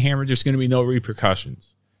drop the hammer, there's going to be no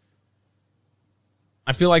repercussions.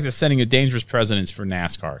 I feel like they're setting a dangerous precedence for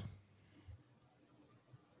NASCAR.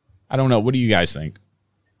 I don't know. What do you guys think?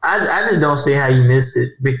 I just don't see how you missed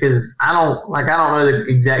it, because I don't know the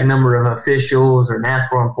exact number of officials or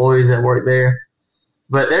NASCAR employees that work there,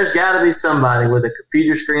 but there's got to be somebody with a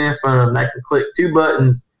computer screen in front of them that can click 2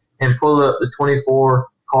 buttons and pull up the 24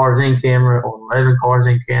 cars in camera or 11 cars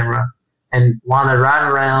in camera, and while they're riding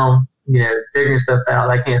around, figuring stuff out,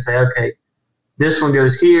 they can't say, okay, this one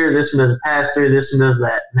goes here, this one does a pass through, this one does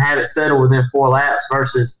that, and have it settle within 4 laps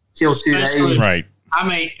versus kill 2 days. Right. I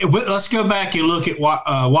mean, let's go back and look at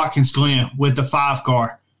Watkins Glen with the 5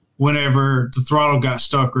 car. Whenever the throttle got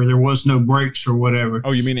stuck or there was no brakes or whatever.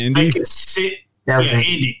 Oh, you mean Indy? They could sit,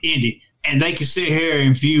 Indy, and they could sit here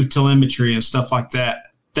and view telemetry and stuff like that.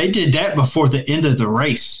 They did that before the end of the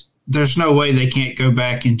race. There's no way they can't go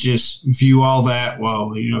back and just view all that.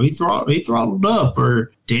 Well, he throttled up,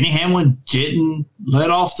 or Denny Hamlin didn't let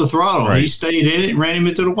off the throttle. Right. He stayed in it and ran him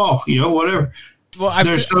into the wall. Whatever. Well,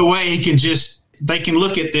 there's no way he can just. They can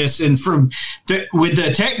look at this, and with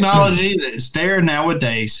the technology that's there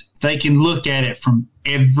nowadays, they can look at it from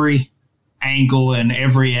every angle and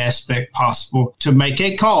every aspect possible to make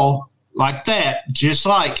a call like that, just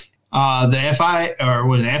like the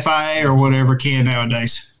FIA or whatever can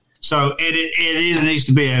nowadays. So it either needs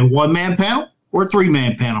to be a 1-man panel or a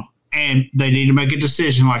 3-man panel, and they need to make a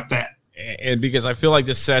decision like that. And because I feel like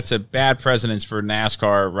this sets a bad precedence for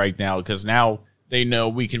NASCAR right now, because now they know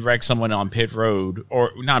we can wreck someone on pit road,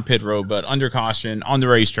 or not pit road, but under caution on the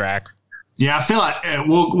racetrack. Yeah, I feel like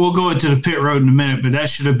we'll go into the pit road in a minute, but that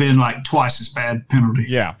should have been like twice as bad penalty.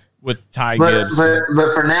 Yeah, with Ty Gibbs.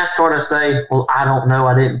 But for NASCAR to say, well, I don't know,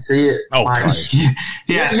 I didn't see it. Oh, like,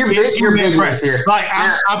 yeah, you're big here. Like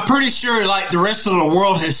I'm pretty sure, like the rest of the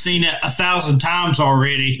world has seen it 1,000 times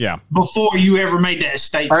already. Yeah. Before you ever made that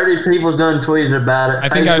statement. 30 people's done tweeted about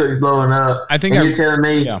it. Facebook's blowing up. You're telling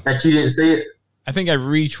me that you didn't see it. I think I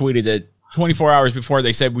retweeted it 24 hours before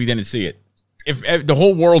they said we didn't see it. If the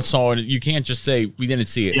whole world saw it, you can't just say we didn't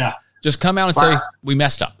see it. Yeah. Just come out and say we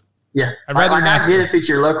messed up. Yeah. I'd rather I get if it's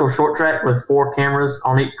your local short track with 4 cameras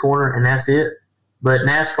on each corner and that's it. But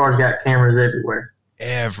NASCAR's got cameras everywhere.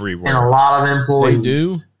 Everywhere. And a lot of employees. They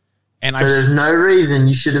do. And so there's no reason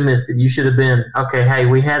you should have missed it. You should have been, okay, hey,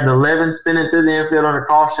 we had the 11 spinning through the infield under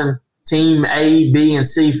caution. Team A, B, and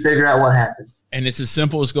C figure out what happened. And it's as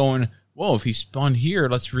simple as going, whoa, if he spun here,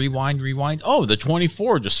 let's rewind. Oh, the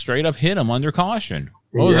 24 just straight up hit him under caution.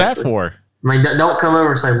 What was that for? I mean, don't come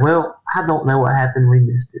over and say, well, I don't know what happened. We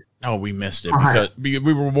missed it. Oh, we missed it because we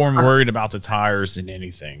were more worried about the tires than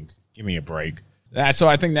anything. Give me a break. So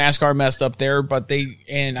I think NASCAR messed up there,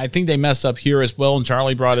 and I think they messed up here as well, and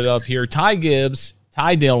Charlie brought it up here. Ty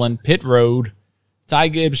Dillon, pit road. Ty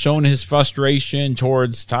Gibbs showing his frustration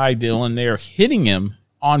towards Ty Dillon. They are hitting him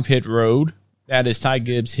on pit road. That is Ty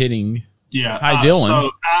Gibbs hitting Ty Dillon.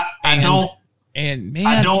 So I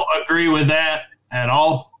don't agree with that at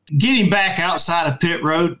all. Getting back outside of pit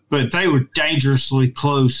road, but they were dangerously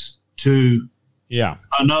close to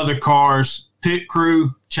another car's pit crew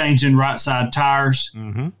changing right side tires.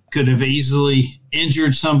 Mm-hmm. Could have easily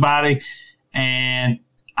injured somebody. And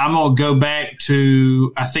I'm going to go back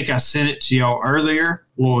to, I think I sent it to y'all earlier.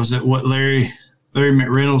 What was it? What Larry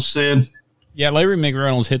McReynolds said? Yeah, Larry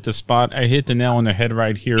McReynolds hit the spot. I hit the nail on the head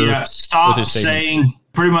right here. Yeah, stop saying,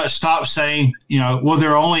 well,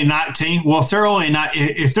 they're only 19. Well,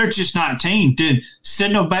 if they're just 19, then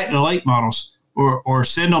send them back to late models or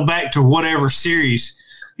send them back to whatever series.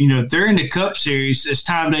 They're in the Cup Series. It's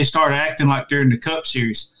time they start acting like they're in the Cup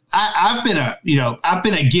Series. I've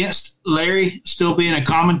been against Larry still being a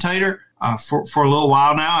commentator for a little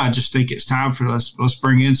while now. I just think it's time for let's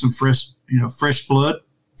bring in some fresh blood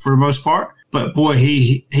for the most part. But boy,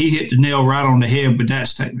 he hit the nail right on the head with that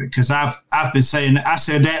statement, because I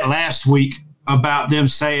said that last week about them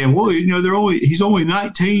saying, well, he's only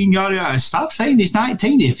 19, yada yada. Stop saying he's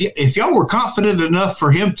 19. If y'all were confident enough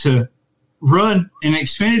for him to run an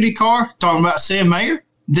Xfinity car, talking about Sam Mayer,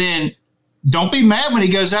 then don't be mad when he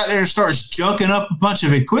goes out there and starts junking up a bunch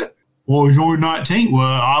of equipment. Well, he's only 19. Well,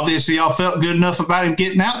 obviously y'all felt good enough about him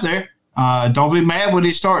getting out there. Don't be mad when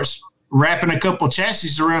he starts wrapping a couple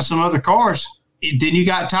chassis around some other cars. Then you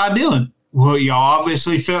got Ty Dillon. Well, y'all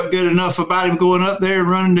obviously felt good enough about him going up there and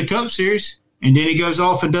running the Cup Series. And then he goes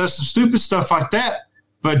off and does some stupid stuff like that.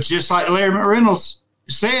 But just like Larry McReynolds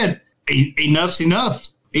said, enough's enough.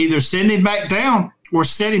 Either send him back down or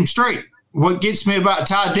set him straight. What gets me about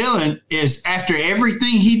Ty Dillon is after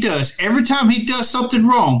everything he does, every time he does something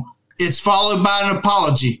wrong, it's followed by an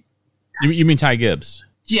apology. You mean Ty Gibbs?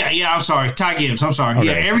 Yeah, I'm sorry. Ty Gibbs, I'm sorry.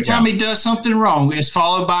 Okay. Every time he does something wrong, it's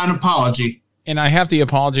followed by an apology. And I have the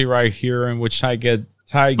apology right here in which Ty Gibbs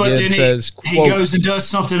says, he goes and does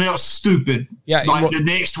something else stupid, the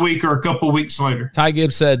next week or a couple weeks later. Ty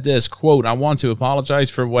Gibbs said this, quote, I want to apologize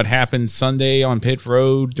for what happened Sunday on pit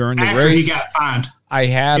road during the race. After he got fined. I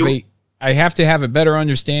have to have a better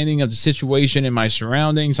understanding of the situation and my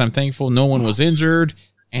surroundings. I'm thankful no one was injured,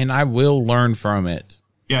 and I will learn from it.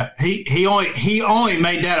 Yeah, he only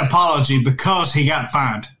made that apology because he got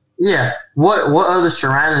fined. Yeah. What other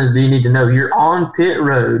surroundings do you need to know? You're on pit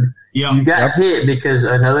road. Yep. You got hit because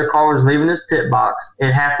another car was leaving his pit box.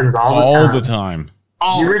 It happens all the time.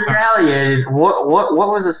 You retaliated. What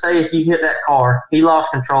was it say if you hit that car? He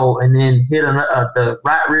lost control and then hit the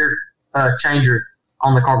right rear changer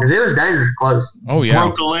on the car because it was dangerous close. Oh yeah,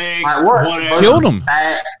 broke a leg. Whatever. Killed him.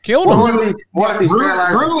 Ruined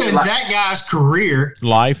that guy's career.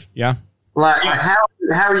 Life. Yeah.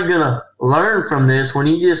 How are you gonna learn from this when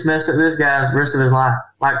you just messed up this guy's rest of his life?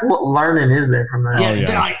 Like, what learning is there from that?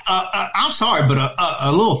 Yeah. I'm sorry, but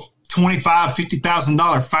a little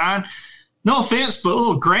 $25,000-$50,000 fine. No offense, but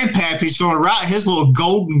little grandpappy's going to write his little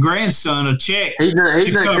golden grandson a check to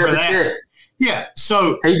cover that. Yeah,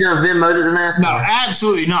 so he's done Venmo'd it to NASCAR. No,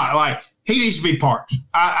 absolutely not. Like, he needs to be parked.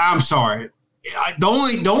 I'm sorry. The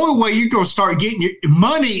only way you're going to start getting your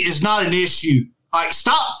money is not an issue. Like,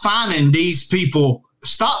 stop finding these people.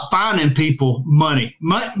 Stop finding people money.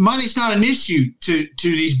 Money's not an issue to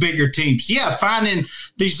these bigger teams. Yeah, finding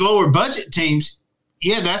these lower budget teams,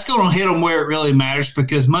 that's going to hit them where it really matters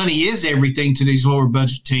because money is everything to these lower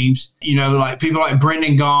budget teams. Like people like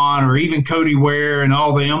Brendan Gaughan or even Cody Ware and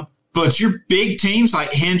all them. But your big teams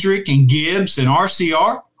like Hendrick and Gibbs and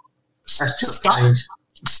RCR, stop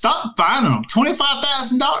finding them.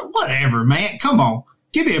 $25,000, whatever, man. Come on,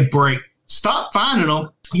 give me a break. Stop finding them.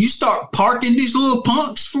 You start parking these little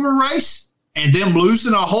punks for a race and them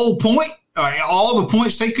losing a whole point, all the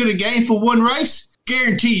points they could have gained for one race,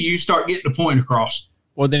 guarantee you start getting the point across.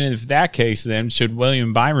 Well, then if that case, then should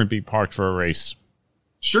William Byron be parked for a race?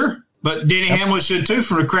 Sure. But Denny Hamlin should too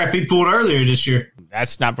from the crap he pulled earlier this year.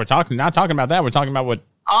 That's not, we're not talking about that. We're talking about what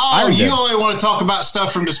Oh, Iron you Dome. only want to talk about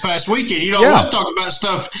stuff from this past weekend. You don't want to talk about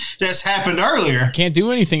stuff that's happened earlier. Can't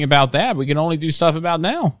do anything about that. We can only do stuff about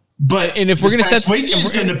now. But and if we're going to set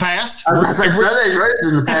weekends in the past, Sunday's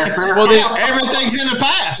races in the past. Well, then, everything's in the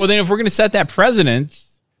past. Well, then if we're going to set that precedent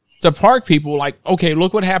to park people, like, okay,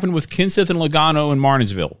 look what happened with Kenseth and Logano in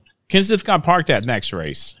Martinsville. Kenseth got parked that next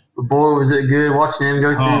race. Boy, was it good watching him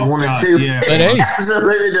go through 1 and 2. Yeah. But hey,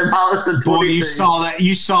 absolutely demolished the 22. Boy,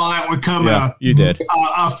 you saw that one coming up. You did.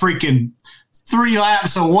 A freaking 3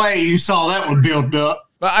 laps away. You saw that one build up.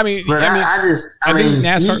 But I mean, But I mean,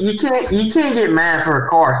 NASCAR. You can't get mad for a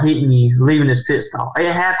car hitting you, leaving his pit stop.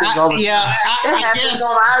 It happens all the time. It happens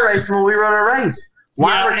on iRacing when we run a race.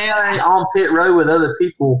 Why are they on pit road with other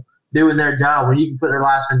people doing their job when you can put their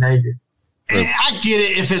lives in danger? And I get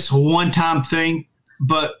it if it's a one-time thing,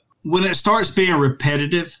 but when it starts being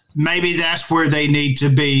repetitive, maybe that's where they need to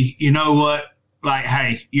be. You know what? Like,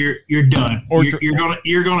 hey, you're done.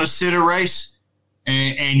 You're gonna sit a race,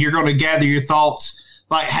 and you're gonna gather your thoughts.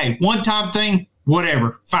 Like, hey, one-time thing,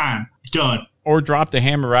 whatever, fine, done. Or drop the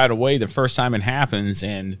hammer right away the first time it happens,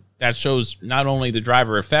 and that shows not only the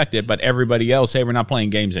driver affected, but everybody else, hey, we're not playing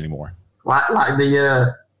games anymore. Like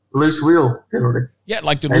the loose wheel penalty. Yeah,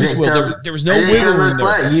 like the loose wheel. There was no wiggle room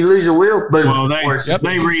there. You lose a wheel, boom. Well, they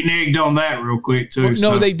reneged on that real quick, too. Well,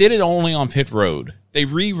 no, they did it only on pit road. They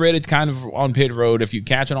reread it kind of on pit road. If you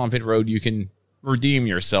catch it on pit road, you can redeem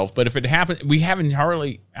yourself. But if it happened, we haven't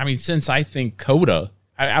hardly, I mean, since I think Coda,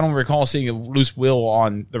 I don't recall seeing a loose wheel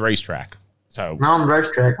on the racetrack. So not on the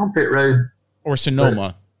racetrack, on pit road. Or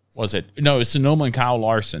Sonoma, was it? No, it was Sonoma and Kyle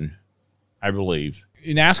Larson, I believe.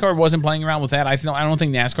 NASCAR wasn't playing around with that. I don't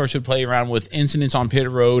think NASCAR should play around with incidents on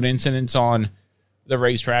pit road, incidents on the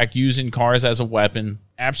racetrack, using cars as a weapon.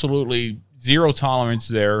 Absolutely zero tolerance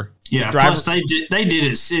there. Yeah, plus they did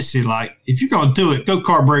it sissy. Like, if you're going to do it, go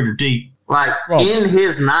carburetor deep. Like, in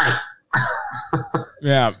his night.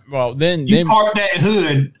 Yeah, well, then park that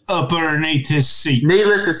hood up underneath his seat.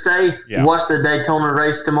 Needless to say, watch the Daytona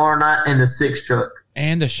race tomorrow night in the 6 truck.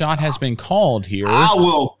 And the shot has been called here. I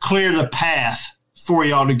will clear the path for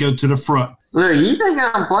y'all to go to the front. Look, you think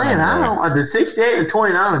I'm playing? I don't. The 68 and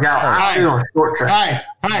 29 has got on short track.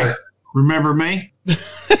 Hey, remember me?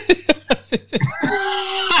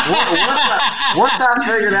 Once I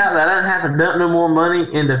figured out that I didn't have to dump no more money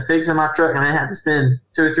into fixing my truck and I didn't have to spend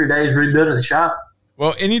 2 or 3 days rebuilding the shop.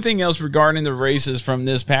 Well, anything else regarding the races from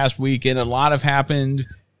this past weekend? A lot have happened.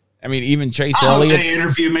 I mean, even Chase Elliott. They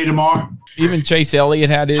interview me tomorrow. Even Chase Elliott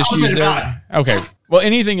had issues there. Okay. Well,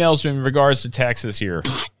 anything else in regards to Texas here?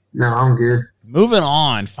 No, I'm good. Moving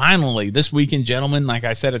on. Finally, this weekend, gentlemen, like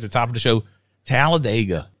I said at the top of the show,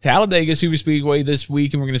 Talladega Super Speedway this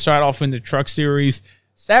week, and we're going to start off in the Truck Series.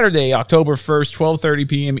 Saturday, October 1st, 12:30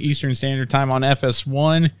 p.m. Eastern Standard Time on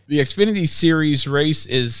FS1. The Xfinity Series race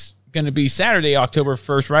is going to be Saturday, October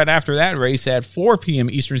 1st, right after that race at 4 p.m.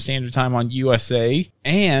 Eastern Standard Time on USA.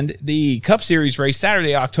 And the Cup Series race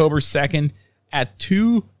Saturday, October 2nd at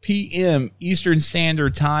 2 p.m. Eastern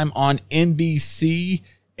Standard Time on NBC.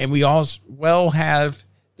 And we also have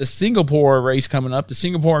the Singapore race coming up, the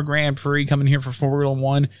Singapore Grand Prix coming here for Formula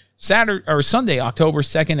One. Sunday, October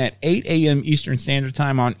 2nd at 8 a.m. Eastern Standard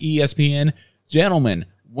Time on ESPN. Gentlemen,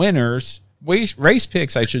 winners, race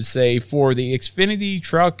picks, I should say, for the Xfinity,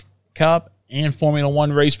 Truck, Cup, and Formula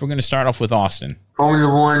One race. We're going to start off with Austin.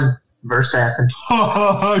 Formula One, Verstappen.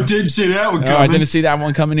 Didn't see that one coming. No, I didn't see that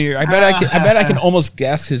one coming here. I bet I can almost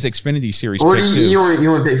guess his Xfinity Series pick, too. You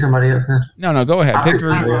want to pick somebody else then? No, go ahead.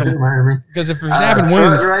 Because if Verstappen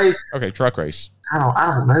wins... Truck race. Okay, truck race. I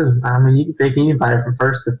don't know. I mean, you can pick anybody from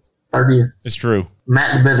 1st to 30th. It's true.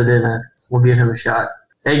 Matt DiBenedetto. We'll give him a shot.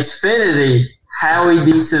 Xfinity, Howie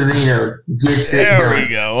DeSavino gets it done. There we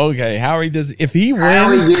go. Okay, Howie does. If he wins,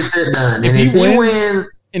 Howie gets it done. If he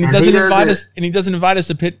wins, and he doesn't invite us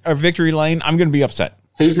to pit or victory lane, I'm going to be upset.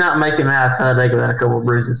 He's not making it out of Talladega without a couple of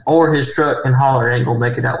bruises, or his truck and hauler ain't gonna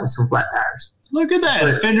make it out with some flat tires. Look at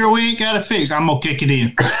that fender we ain't got to fix. I'm gonna kick it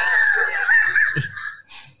in.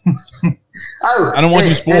 I don't want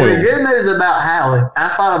you spoiled. And the good news about Howie, I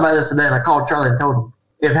thought about this today, and I called Charlie and told him,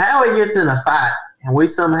 if Howie gets in a fight and we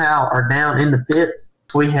somehow are down in the pits,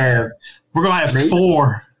 we're gonna have me,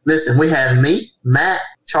 4. Listen, we have me, Matt,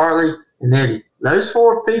 Charlie, and Eddie. Those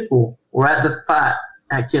 4 people were at the fight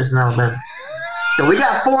at Kinston, Alabama. So we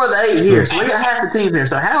got 4 of the 8 here. So we got half the team here.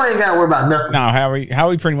 So Howie ain't got to worry about nothing. No,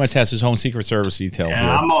 Howie pretty much has his own Secret Service detail.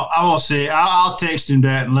 Yeah, I'm gonna see. I'll text him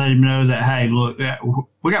that and let him know that, hey, look,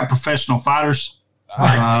 we got professional fighters.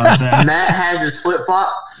 Matt has his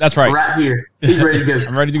flip-flop. That's right. Right here. He's ready to go.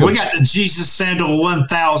 I'm ready to go. We got the Jesus Sandal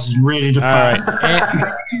 1000 ready to fight. Right.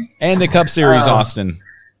 And the Cup Series, Austin.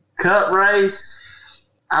 Cup race.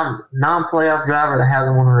 I'm non-playoff driver that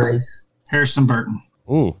hasn't won a race. Harrison Burton.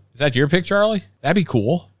 Ooh, is that your pick, Charlie? That'd be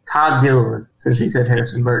cool. Todd Gilliland, since he said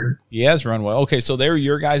Harrison Burton. He has run well. Okay, so they're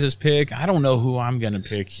your guys' pick. I don't know who I'm going to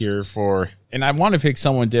pick here for. And I want to pick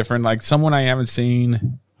someone different, like someone I haven't seen.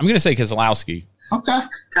 I'm going to say Keselowski. Okay.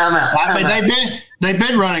 Time out. I mean, they've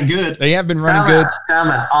been running good. They have been running good. Time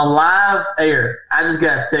out. On live air, I just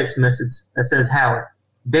got a text message that says, Howard,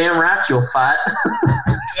 damn right you'll fight.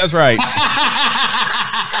 That's right.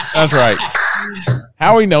 That's right.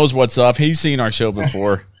 Howie knows what's up. He's seen our show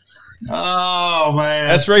before. Oh, man.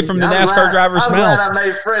 That's right from the NASCAR driver's mouth. I'm glad I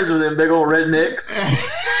made friends with them big old rednecks.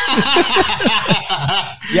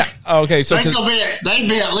 Yeah. Okay. So they'd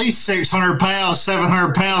be at least 600 pounds,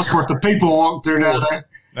 700 pounds worth of people walk through down there.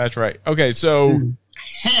 That's right. Okay. So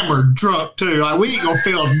hammered drunk too. Like we ain't gonna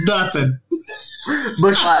feel nothing.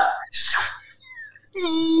 Bush like,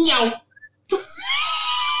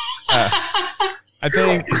 I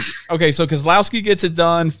think. Okay. So Keselowski gets it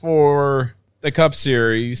done for the Cup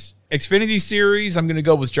Series. Xfinity Series, I'm going to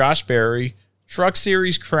go with Josh Berry. Truck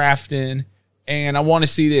Series, Crafton. And I want to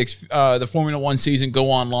see the Formula One season go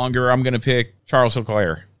on longer. I'm going to pick Charles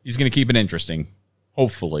Leclerc. He's going to keep it interesting,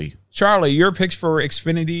 hopefully. Charlie, your picks for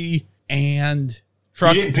Xfinity and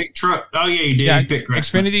Truck. You didn't pick Truck. Oh, yeah, you did. Yeah, you picked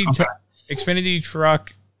Xfinity, okay. Xfinity,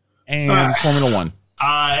 Truck, and Formula One.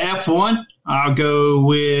 F1, I'll go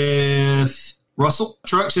with Russell.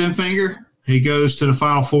 Truck's in finger. He goes to the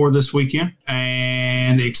Final Four this weekend.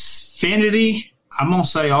 And Xfinity, I'm going to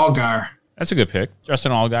say Allgaier. That's a good pick.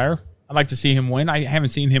 Justin Allgaier. I'd like to see him win. I haven't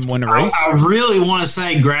seen him win a race. I really want to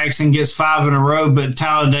say Gragson gets 5 in a row, but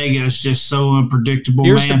Talladega is just so unpredictable,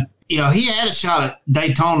 man. He had a shot at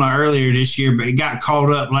Daytona earlier this year, but he got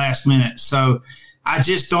caught up last minute. So I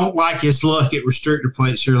just don't like his luck at restrictor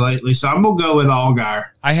plates here lately. So I'm going to go with Allgaier.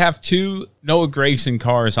 I have 2 Noah Gragson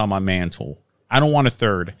cars on my mantle. I don't want a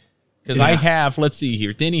third. Because I have, let's see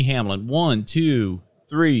here, Denny Hamlin, 1, 2,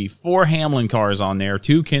 3, 4 Hamlin cars on there,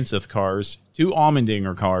 2 Kenseth cars, 2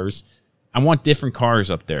 Allmendinger cars. I want different cars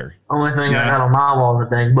up there. Only thing I got on my wall is a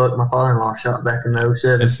dang book my father-in-law shot back in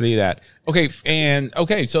 07. Let's see that. Okay,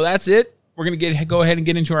 so that's it. We're going to go ahead and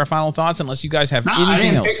get into our final thoughts unless you guys have anything else. I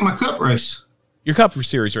didn't pick my Cup race. Your Cup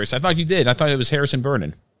Series race. I thought you did. I thought it was Harrison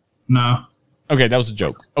Burton. No. Okay, that was a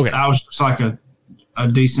joke. Okay. I was just like a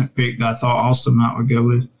decent pick that I thought Austin Mott would go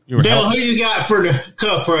with. Dale, who you got for the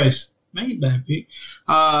Cup race? Maybe bad pick.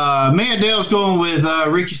 Me and Dale's going with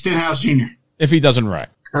Ricky Stenhouse Jr. If he doesn't wreck.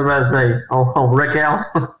 I was about to say, Rick House.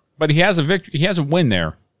 But he has a victory. He has a win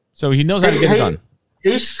there, so he knows how to get it done.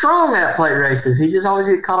 He's strong at plate races. He just always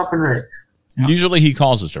gets caught up in wrecks. Yep. Usually he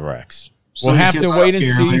causes the wrecks. We'll have to wait and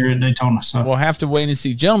see. Here in Daytona, so. We'll have to wait and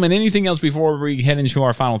see. Gentlemen, anything else before we head into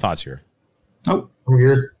our final thoughts here? Nope. I'm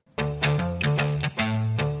good.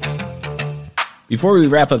 Before we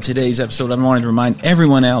wrap up today's episode, I wanted to remind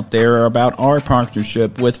everyone out there about our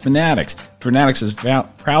partnership with Fanatics. Fanatics is a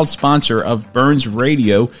proud sponsor of Burns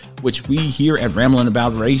Radio, which we here at Ramblin'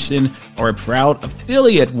 About Racing are a proud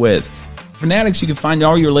affiliate with. Fanatics, you can find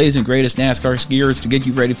all your latest and greatest NASCAR gears to get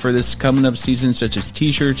you ready for this coming up season, such as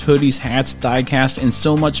t-shirts, hoodies, hats, diecast, and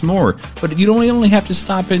so much more. But you don't only have to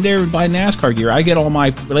stop in there and buy NASCAR gear. I get all my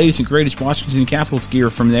latest and greatest Washington Capitals gear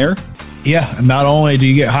from there. Yeah, and not only do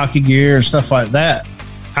you get hockey gear and stuff like that,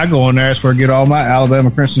 I go in there, that's where I get all my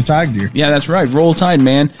Alabama Crimson Tide gear. Yeah, that's right. Roll Tide,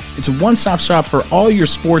 man. It's a one-stop shop for all your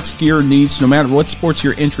sports gear needs, no matter what sports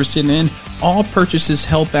you're interested in. All purchases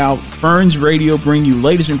help out Burns Radio, bring you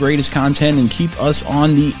latest and greatest content, and keep us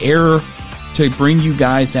on the air to bring you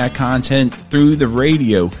guys that content through the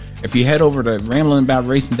radio. If you head over to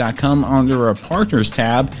ramblinaboutracing.com under our partners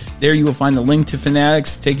tab, there you will find the link to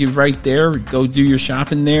Fanatics. Take you right there. Go do your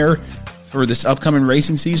shopping there for this upcoming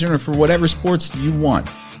racing season or for whatever sports you want.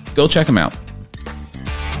 Go check them out.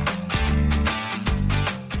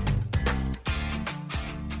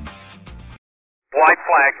 White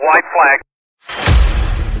flag, white flag.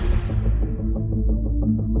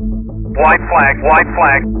 White flag, white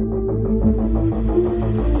flag.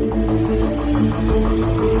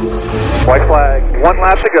 White flag. 1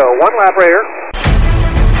 lap to go. 1 lap, Raider.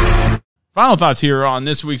 Final thoughts here on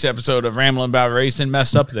this week's episode of Ramblin' About Racing.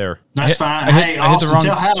 Messed up there. That's fine. Hey, Austin,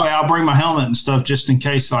 tell Howie I'll bring my helmet and stuff just in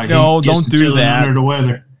case. Like, no, he gets don't do that. Under the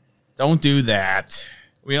weather. Don't do that.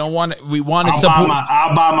 We don't want. We want to support.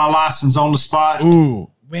 I'll buy my license on the spot. Ooh,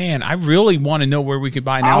 man, I really want to know where we could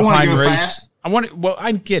buy an Alpine race. Fast. I want. Well,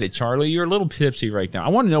 I get it, Charlie. You're a little tipsy right now. I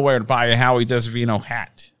want to know where to buy a Howie Desvino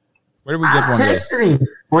hat. Where do we get one? I texted him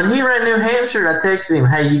when he ran New Hampshire. I texted him,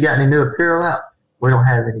 "Hey, you got any new apparel out? We don't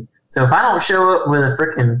have any." So if I don't show up with a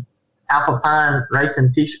freaking Alpha Pine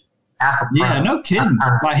Racing t-shirt, out front. Yeah, no kidding.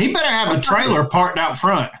 Like, he better have a trailer parked out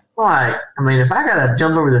front. Like, I mean, if I got to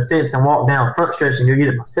jump over the fence and walk down front stretch and go get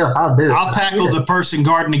it myself, I'll do it. I'll tackle the person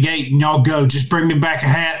guarding the gate, and y'all go. Just bring me back a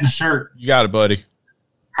hat and a shirt. You got it, buddy.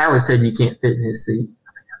 Howie said you can't fit in his seat.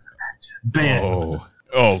 I think that's a Bet.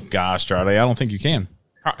 Oh, gosh, Charlie. I don't think you can.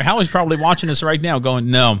 Howie's probably watching us right now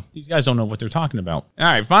going, no, these guys don't know what they're talking about. All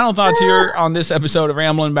right, final thoughts here on this episode of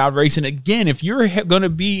Rambling About Racing. Again, if you're going to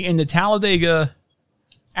be in the Talladega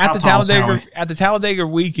at the Talladega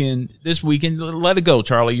weekend this weekend, let it go,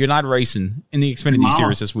 Charlie. You're not racing in the Xfinity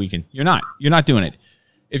Series this weekend. You're not doing it.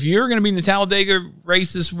 If you're going to be in the Talladega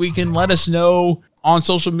race this weekend, let us know on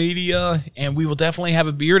social media, and we will definitely have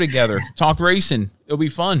a beer together. Talk racing. It'll be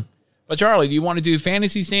fun. But, Charlie, do you want to do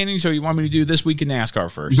fantasy standings, or you want me to do this week in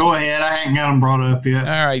NASCAR first? Go ahead. I ain't got them brought up yet.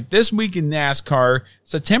 All right. This week in NASCAR,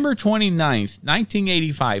 September 29th,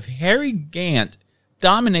 1985, Harry Gant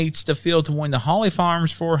dominates the field to win the Holly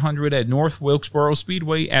Farms 400 at North Wilkesboro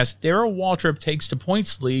Speedway as Darrell Waltrip takes the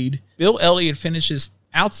points lead. Bill Elliott finishes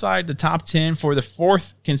outside the top 10 for the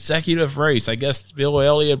fourth consecutive race. I guess Bill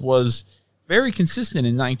Elliott was very consistent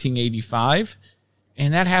in 1985,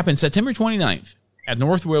 and that happened September 29th. At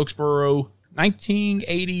North Wilkesboro,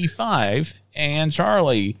 1985. And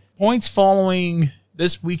Charlie, points following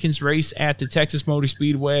this weekend's race at the Texas Motor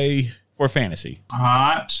Speedway for fantasy. All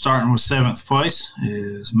right, starting with 7th place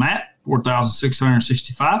is Matt,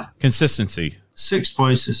 4,665. Consistency. 6th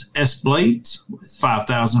place is S. Blades with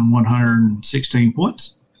 5,116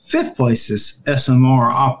 points. 5th place is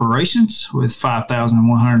SMR Operations with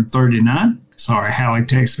 5,139. Sorry, Howie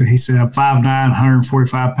texted me. He said, I'm 5'9",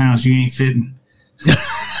 145 pounds. You ain't fitting.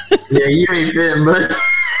 Yeah, you ain't fitting, buddy.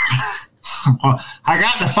 I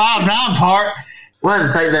got the 5'9" part. Why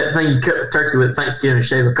didn't take that thing you cut the turkey with Thanksgiving and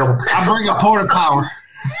shave a couple pounds? I bring a porta power.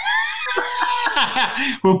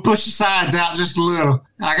 We'll push the sides out just a little.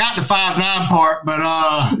 I got the 5'9" part, but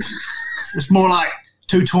it's more like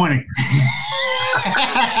 220.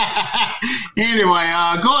 Anyway,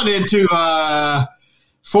 going into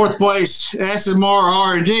 4th place, SMR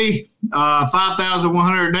R&D,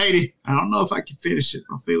 5,180. I don't know if I can finish it.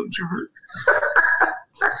 My feelings are hurt.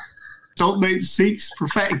 Don't make seats for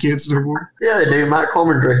fat kids no more. Yeah, they do. Mike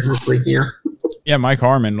Harmon racing this weekend. Yeah, Mike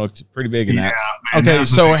Harmon looked pretty big in that. Man, okay,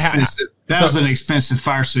 that was an expensive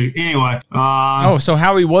fire suit. Anyway. So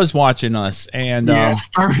Howie was watching us. And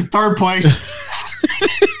third place,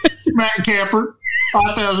 Matt Camper,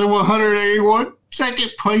 5,181.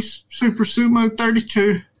 2nd place, Super Sumo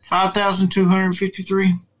 32,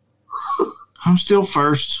 5,253. I'm still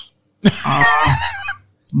first.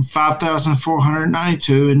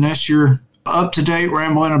 5,492, and that's your up-to-date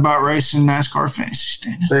Rambling About Racing NASCAR fantasy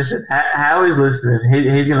standings. Listen, Howie's listening.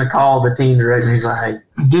 He's going to call the team director. He's like, hey.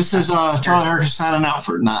 This is Charlie Herkus signing out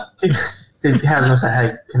for tonight. He's having to say,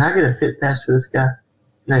 hey, can I get a pit pass for this guy?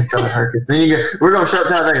 His name's Charlie Herkus. Then you go, we're going to shut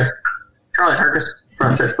down there. Charlie Herkus.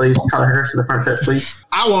 Front stretch, please. Charlie Herkus to the front stretch, please.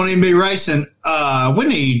 I won't even be racing. We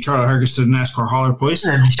need Charlie Herkus to the NASCAR hauler, please.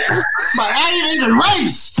 But I ain't even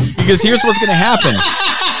race. Because here's what's going to happen.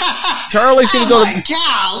 Charlie's going to go to...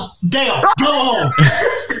 Cow. Dale, go home.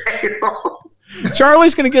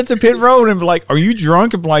 Charlie's going to get to pit road and be like, are you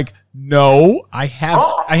drunk? I'm like, no, I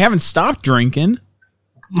haven't stopped drinking.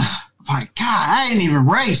 My God, I ain't even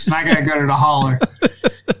raced, and I got to go to the hauler.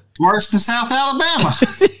 Worse than South Alabama.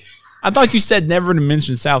 I thought you said never to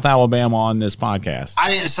mention South Alabama on this podcast. I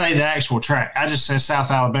didn't say the actual track. I just said South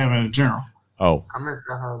Alabama in general. Oh. I missed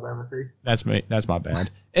South Alabama too. That's me. That's my bad.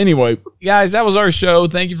 Anyway, guys, that was our show.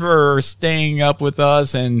 Thank you for staying up with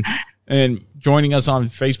us and joining us on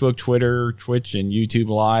Facebook, Twitter, Twitch, and YouTube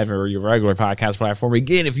Live, or your regular podcast platform.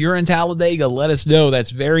 Again, if you're in Talladega, let us know. That's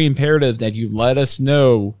very imperative that you let us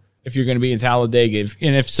know if you're going to be in Talladega.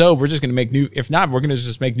 If so, we're just going to make new. If not, we're going to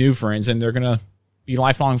just make new friends, and they're going to be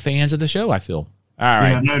lifelong fans of the show, I feel. All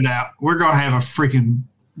right. Yeah, no doubt. We're going to have a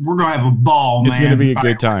ball, man. It's going to be a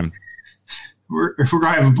good time. We're going to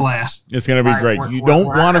have a blast. It's going to be great. You don't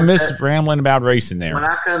want to miss Rambling About Racing there. When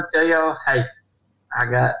I come tell y'all, hey, I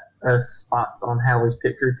got spots on Howie's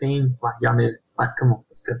pit crew team, like, y'all need, like, come on,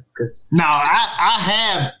 let's go. No, I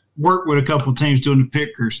have worked with a couple of teams doing the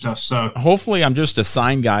pit crew stuff, so. Hopefully I'm just a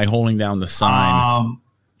sign guy holding down the sign.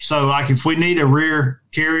 So, like, if we need a rear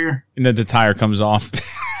carrier. And then the tire comes off.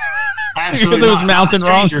 Absolutely. Because it was mounted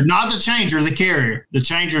wrong. Not the changer, the carrier. The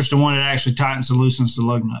changer is the one that actually tightens and loosens the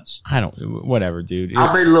lug nuts. Whatever, dude.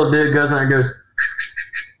 I'll be the little dude goes in there and goes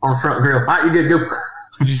on the front grill. All right, you good, go.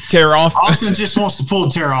 You just tear off. Austin just wants to pull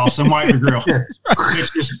the tear off and wipe the grill.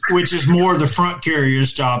 which is more the front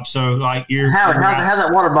carrier's job. So, like, how's that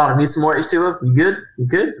water bottom? Need some more H2O? You good? You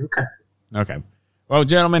good? Okay. Okay. Well,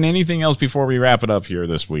 gentlemen, anything else before we wrap it up here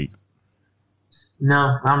this week?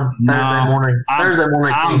 No, I'm Thursday morning. Thursday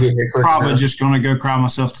morning I'm can get here quick probably enough. just going to go cry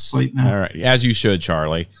myself to sleep now. All right, as you should,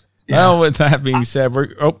 Charlie. Yeah. Well, with that being said,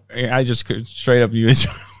 I just straight up you,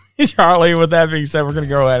 Charlie. With that being said, we're going to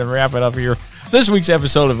go ahead and wrap it up here. This week's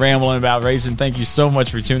episode of Rambling About Racing. Thank you so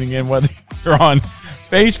much for tuning in, whether you're on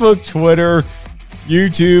Facebook, Twitter,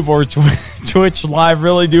 YouTube, or Twitch Live.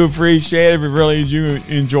 Really do appreciate it. We really do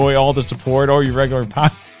enjoy all the support or your regular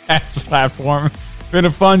podcast platform. Been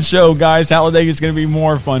a fun show, guys. Talladega is going to be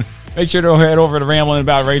more fun. Make sure to head over to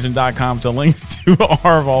ramblingaboutRacing.com to link to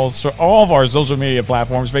all of our social media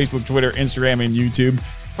platforms, Facebook, Twitter, Instagram, and YouTube,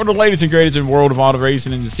 for the latest and greatest in the world of auto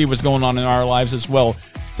racing and to see what's going on in our lives as well.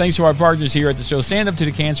 Thanks to our partners here at the show. Stand Up to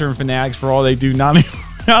the Cancer and Fanatics for all they do, not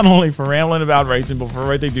only for Rambling About Racing, but for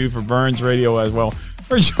what they do for Burns Radio as well.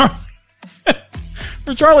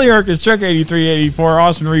 For Charlie Herkus, Chuck8384,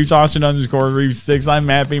 Austin Reeves, Austin_Reeves6, I'm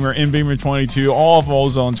Matt Beamer, MBeamer22, all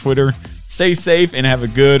follows on Twitter. Stay safe and have a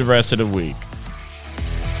good rest of the week.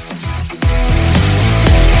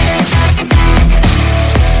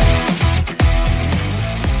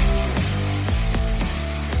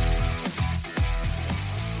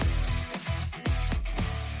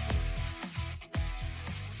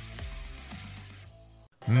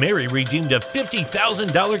 Mary redeemed a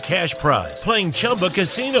 $50,000 cash prize playing Chumba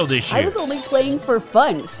Casino this year. I was only playing for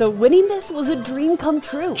fun, so winning this was a dream come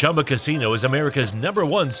true. Chumba Casino is America's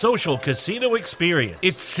 #1 social casino experience.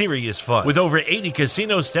 It's serious fun. With over 80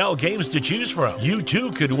 casino-style games to choose from, you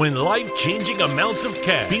too could win life-changing amounts of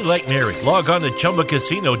cash. Be like Mary. Log on to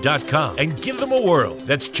ChumbaCasino.com and give them a whirl.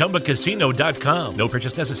 That's ChumbaCasino.com. No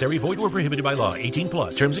purchase necessary. Void or prohibited by law.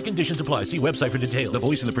 18+. Terms and conditions apply. See website for details. The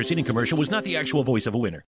voice in the preceding commercial was not the actual voice of a winner.